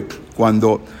histórico fue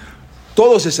cuando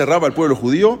todo se cerraba al pueblo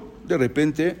judío, de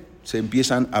repente se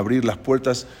empiezan a abrir las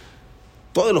puertas.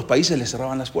 Todos los países les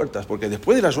cerraban las puertas, porque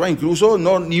después de la Shoah incluso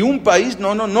ni un país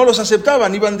no los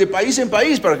aceptaban, iban de país en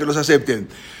país para que los acepten.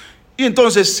 Y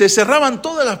entonces se cerraban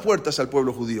todas las puertas al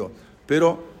pueblo judío,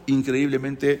 pero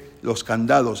increíblemente los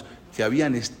candados que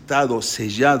habían estado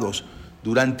sellados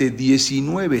durante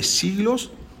 19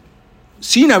 siglos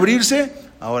sin abrirse,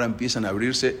 ahora empiezan a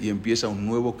abrirse y empieza un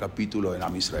nuevo capítulo en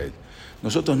Am Israel.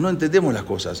 Nosotros no entendemos las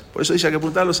cosas, por eso dice que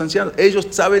preguntar a los ancianos. Ellos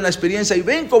saben la experiencia y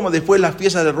ven cómo después las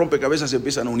piezas del rompecabezas se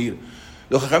empiezan a unir.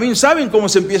 Los jajamín saben cómo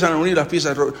se empiezan a unir las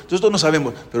piezas. Nosotros no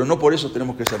sabemos, pero no por eso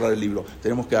tenemos que cerrar el libro.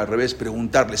 Tenemos que al revés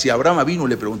preguntarle. Si Abraham Avinu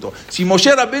le preguntó, si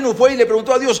Moshe Rabbeinu fue y le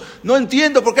preguntó a Dios, no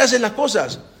entiendo por qué haces las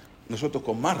cosas. Nosotros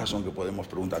con más razón que podemos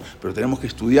preguntar, pero tenemos que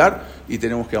estudiar y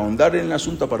tenemos que ahondar en el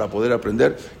asunto para poder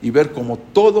aprender y ver cómo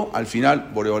todo al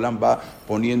final Boreolán va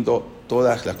poniendo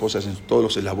todas las cosas, todos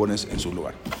los eslabones en su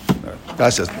lugar.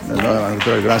 Gracias.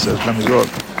 Gracias.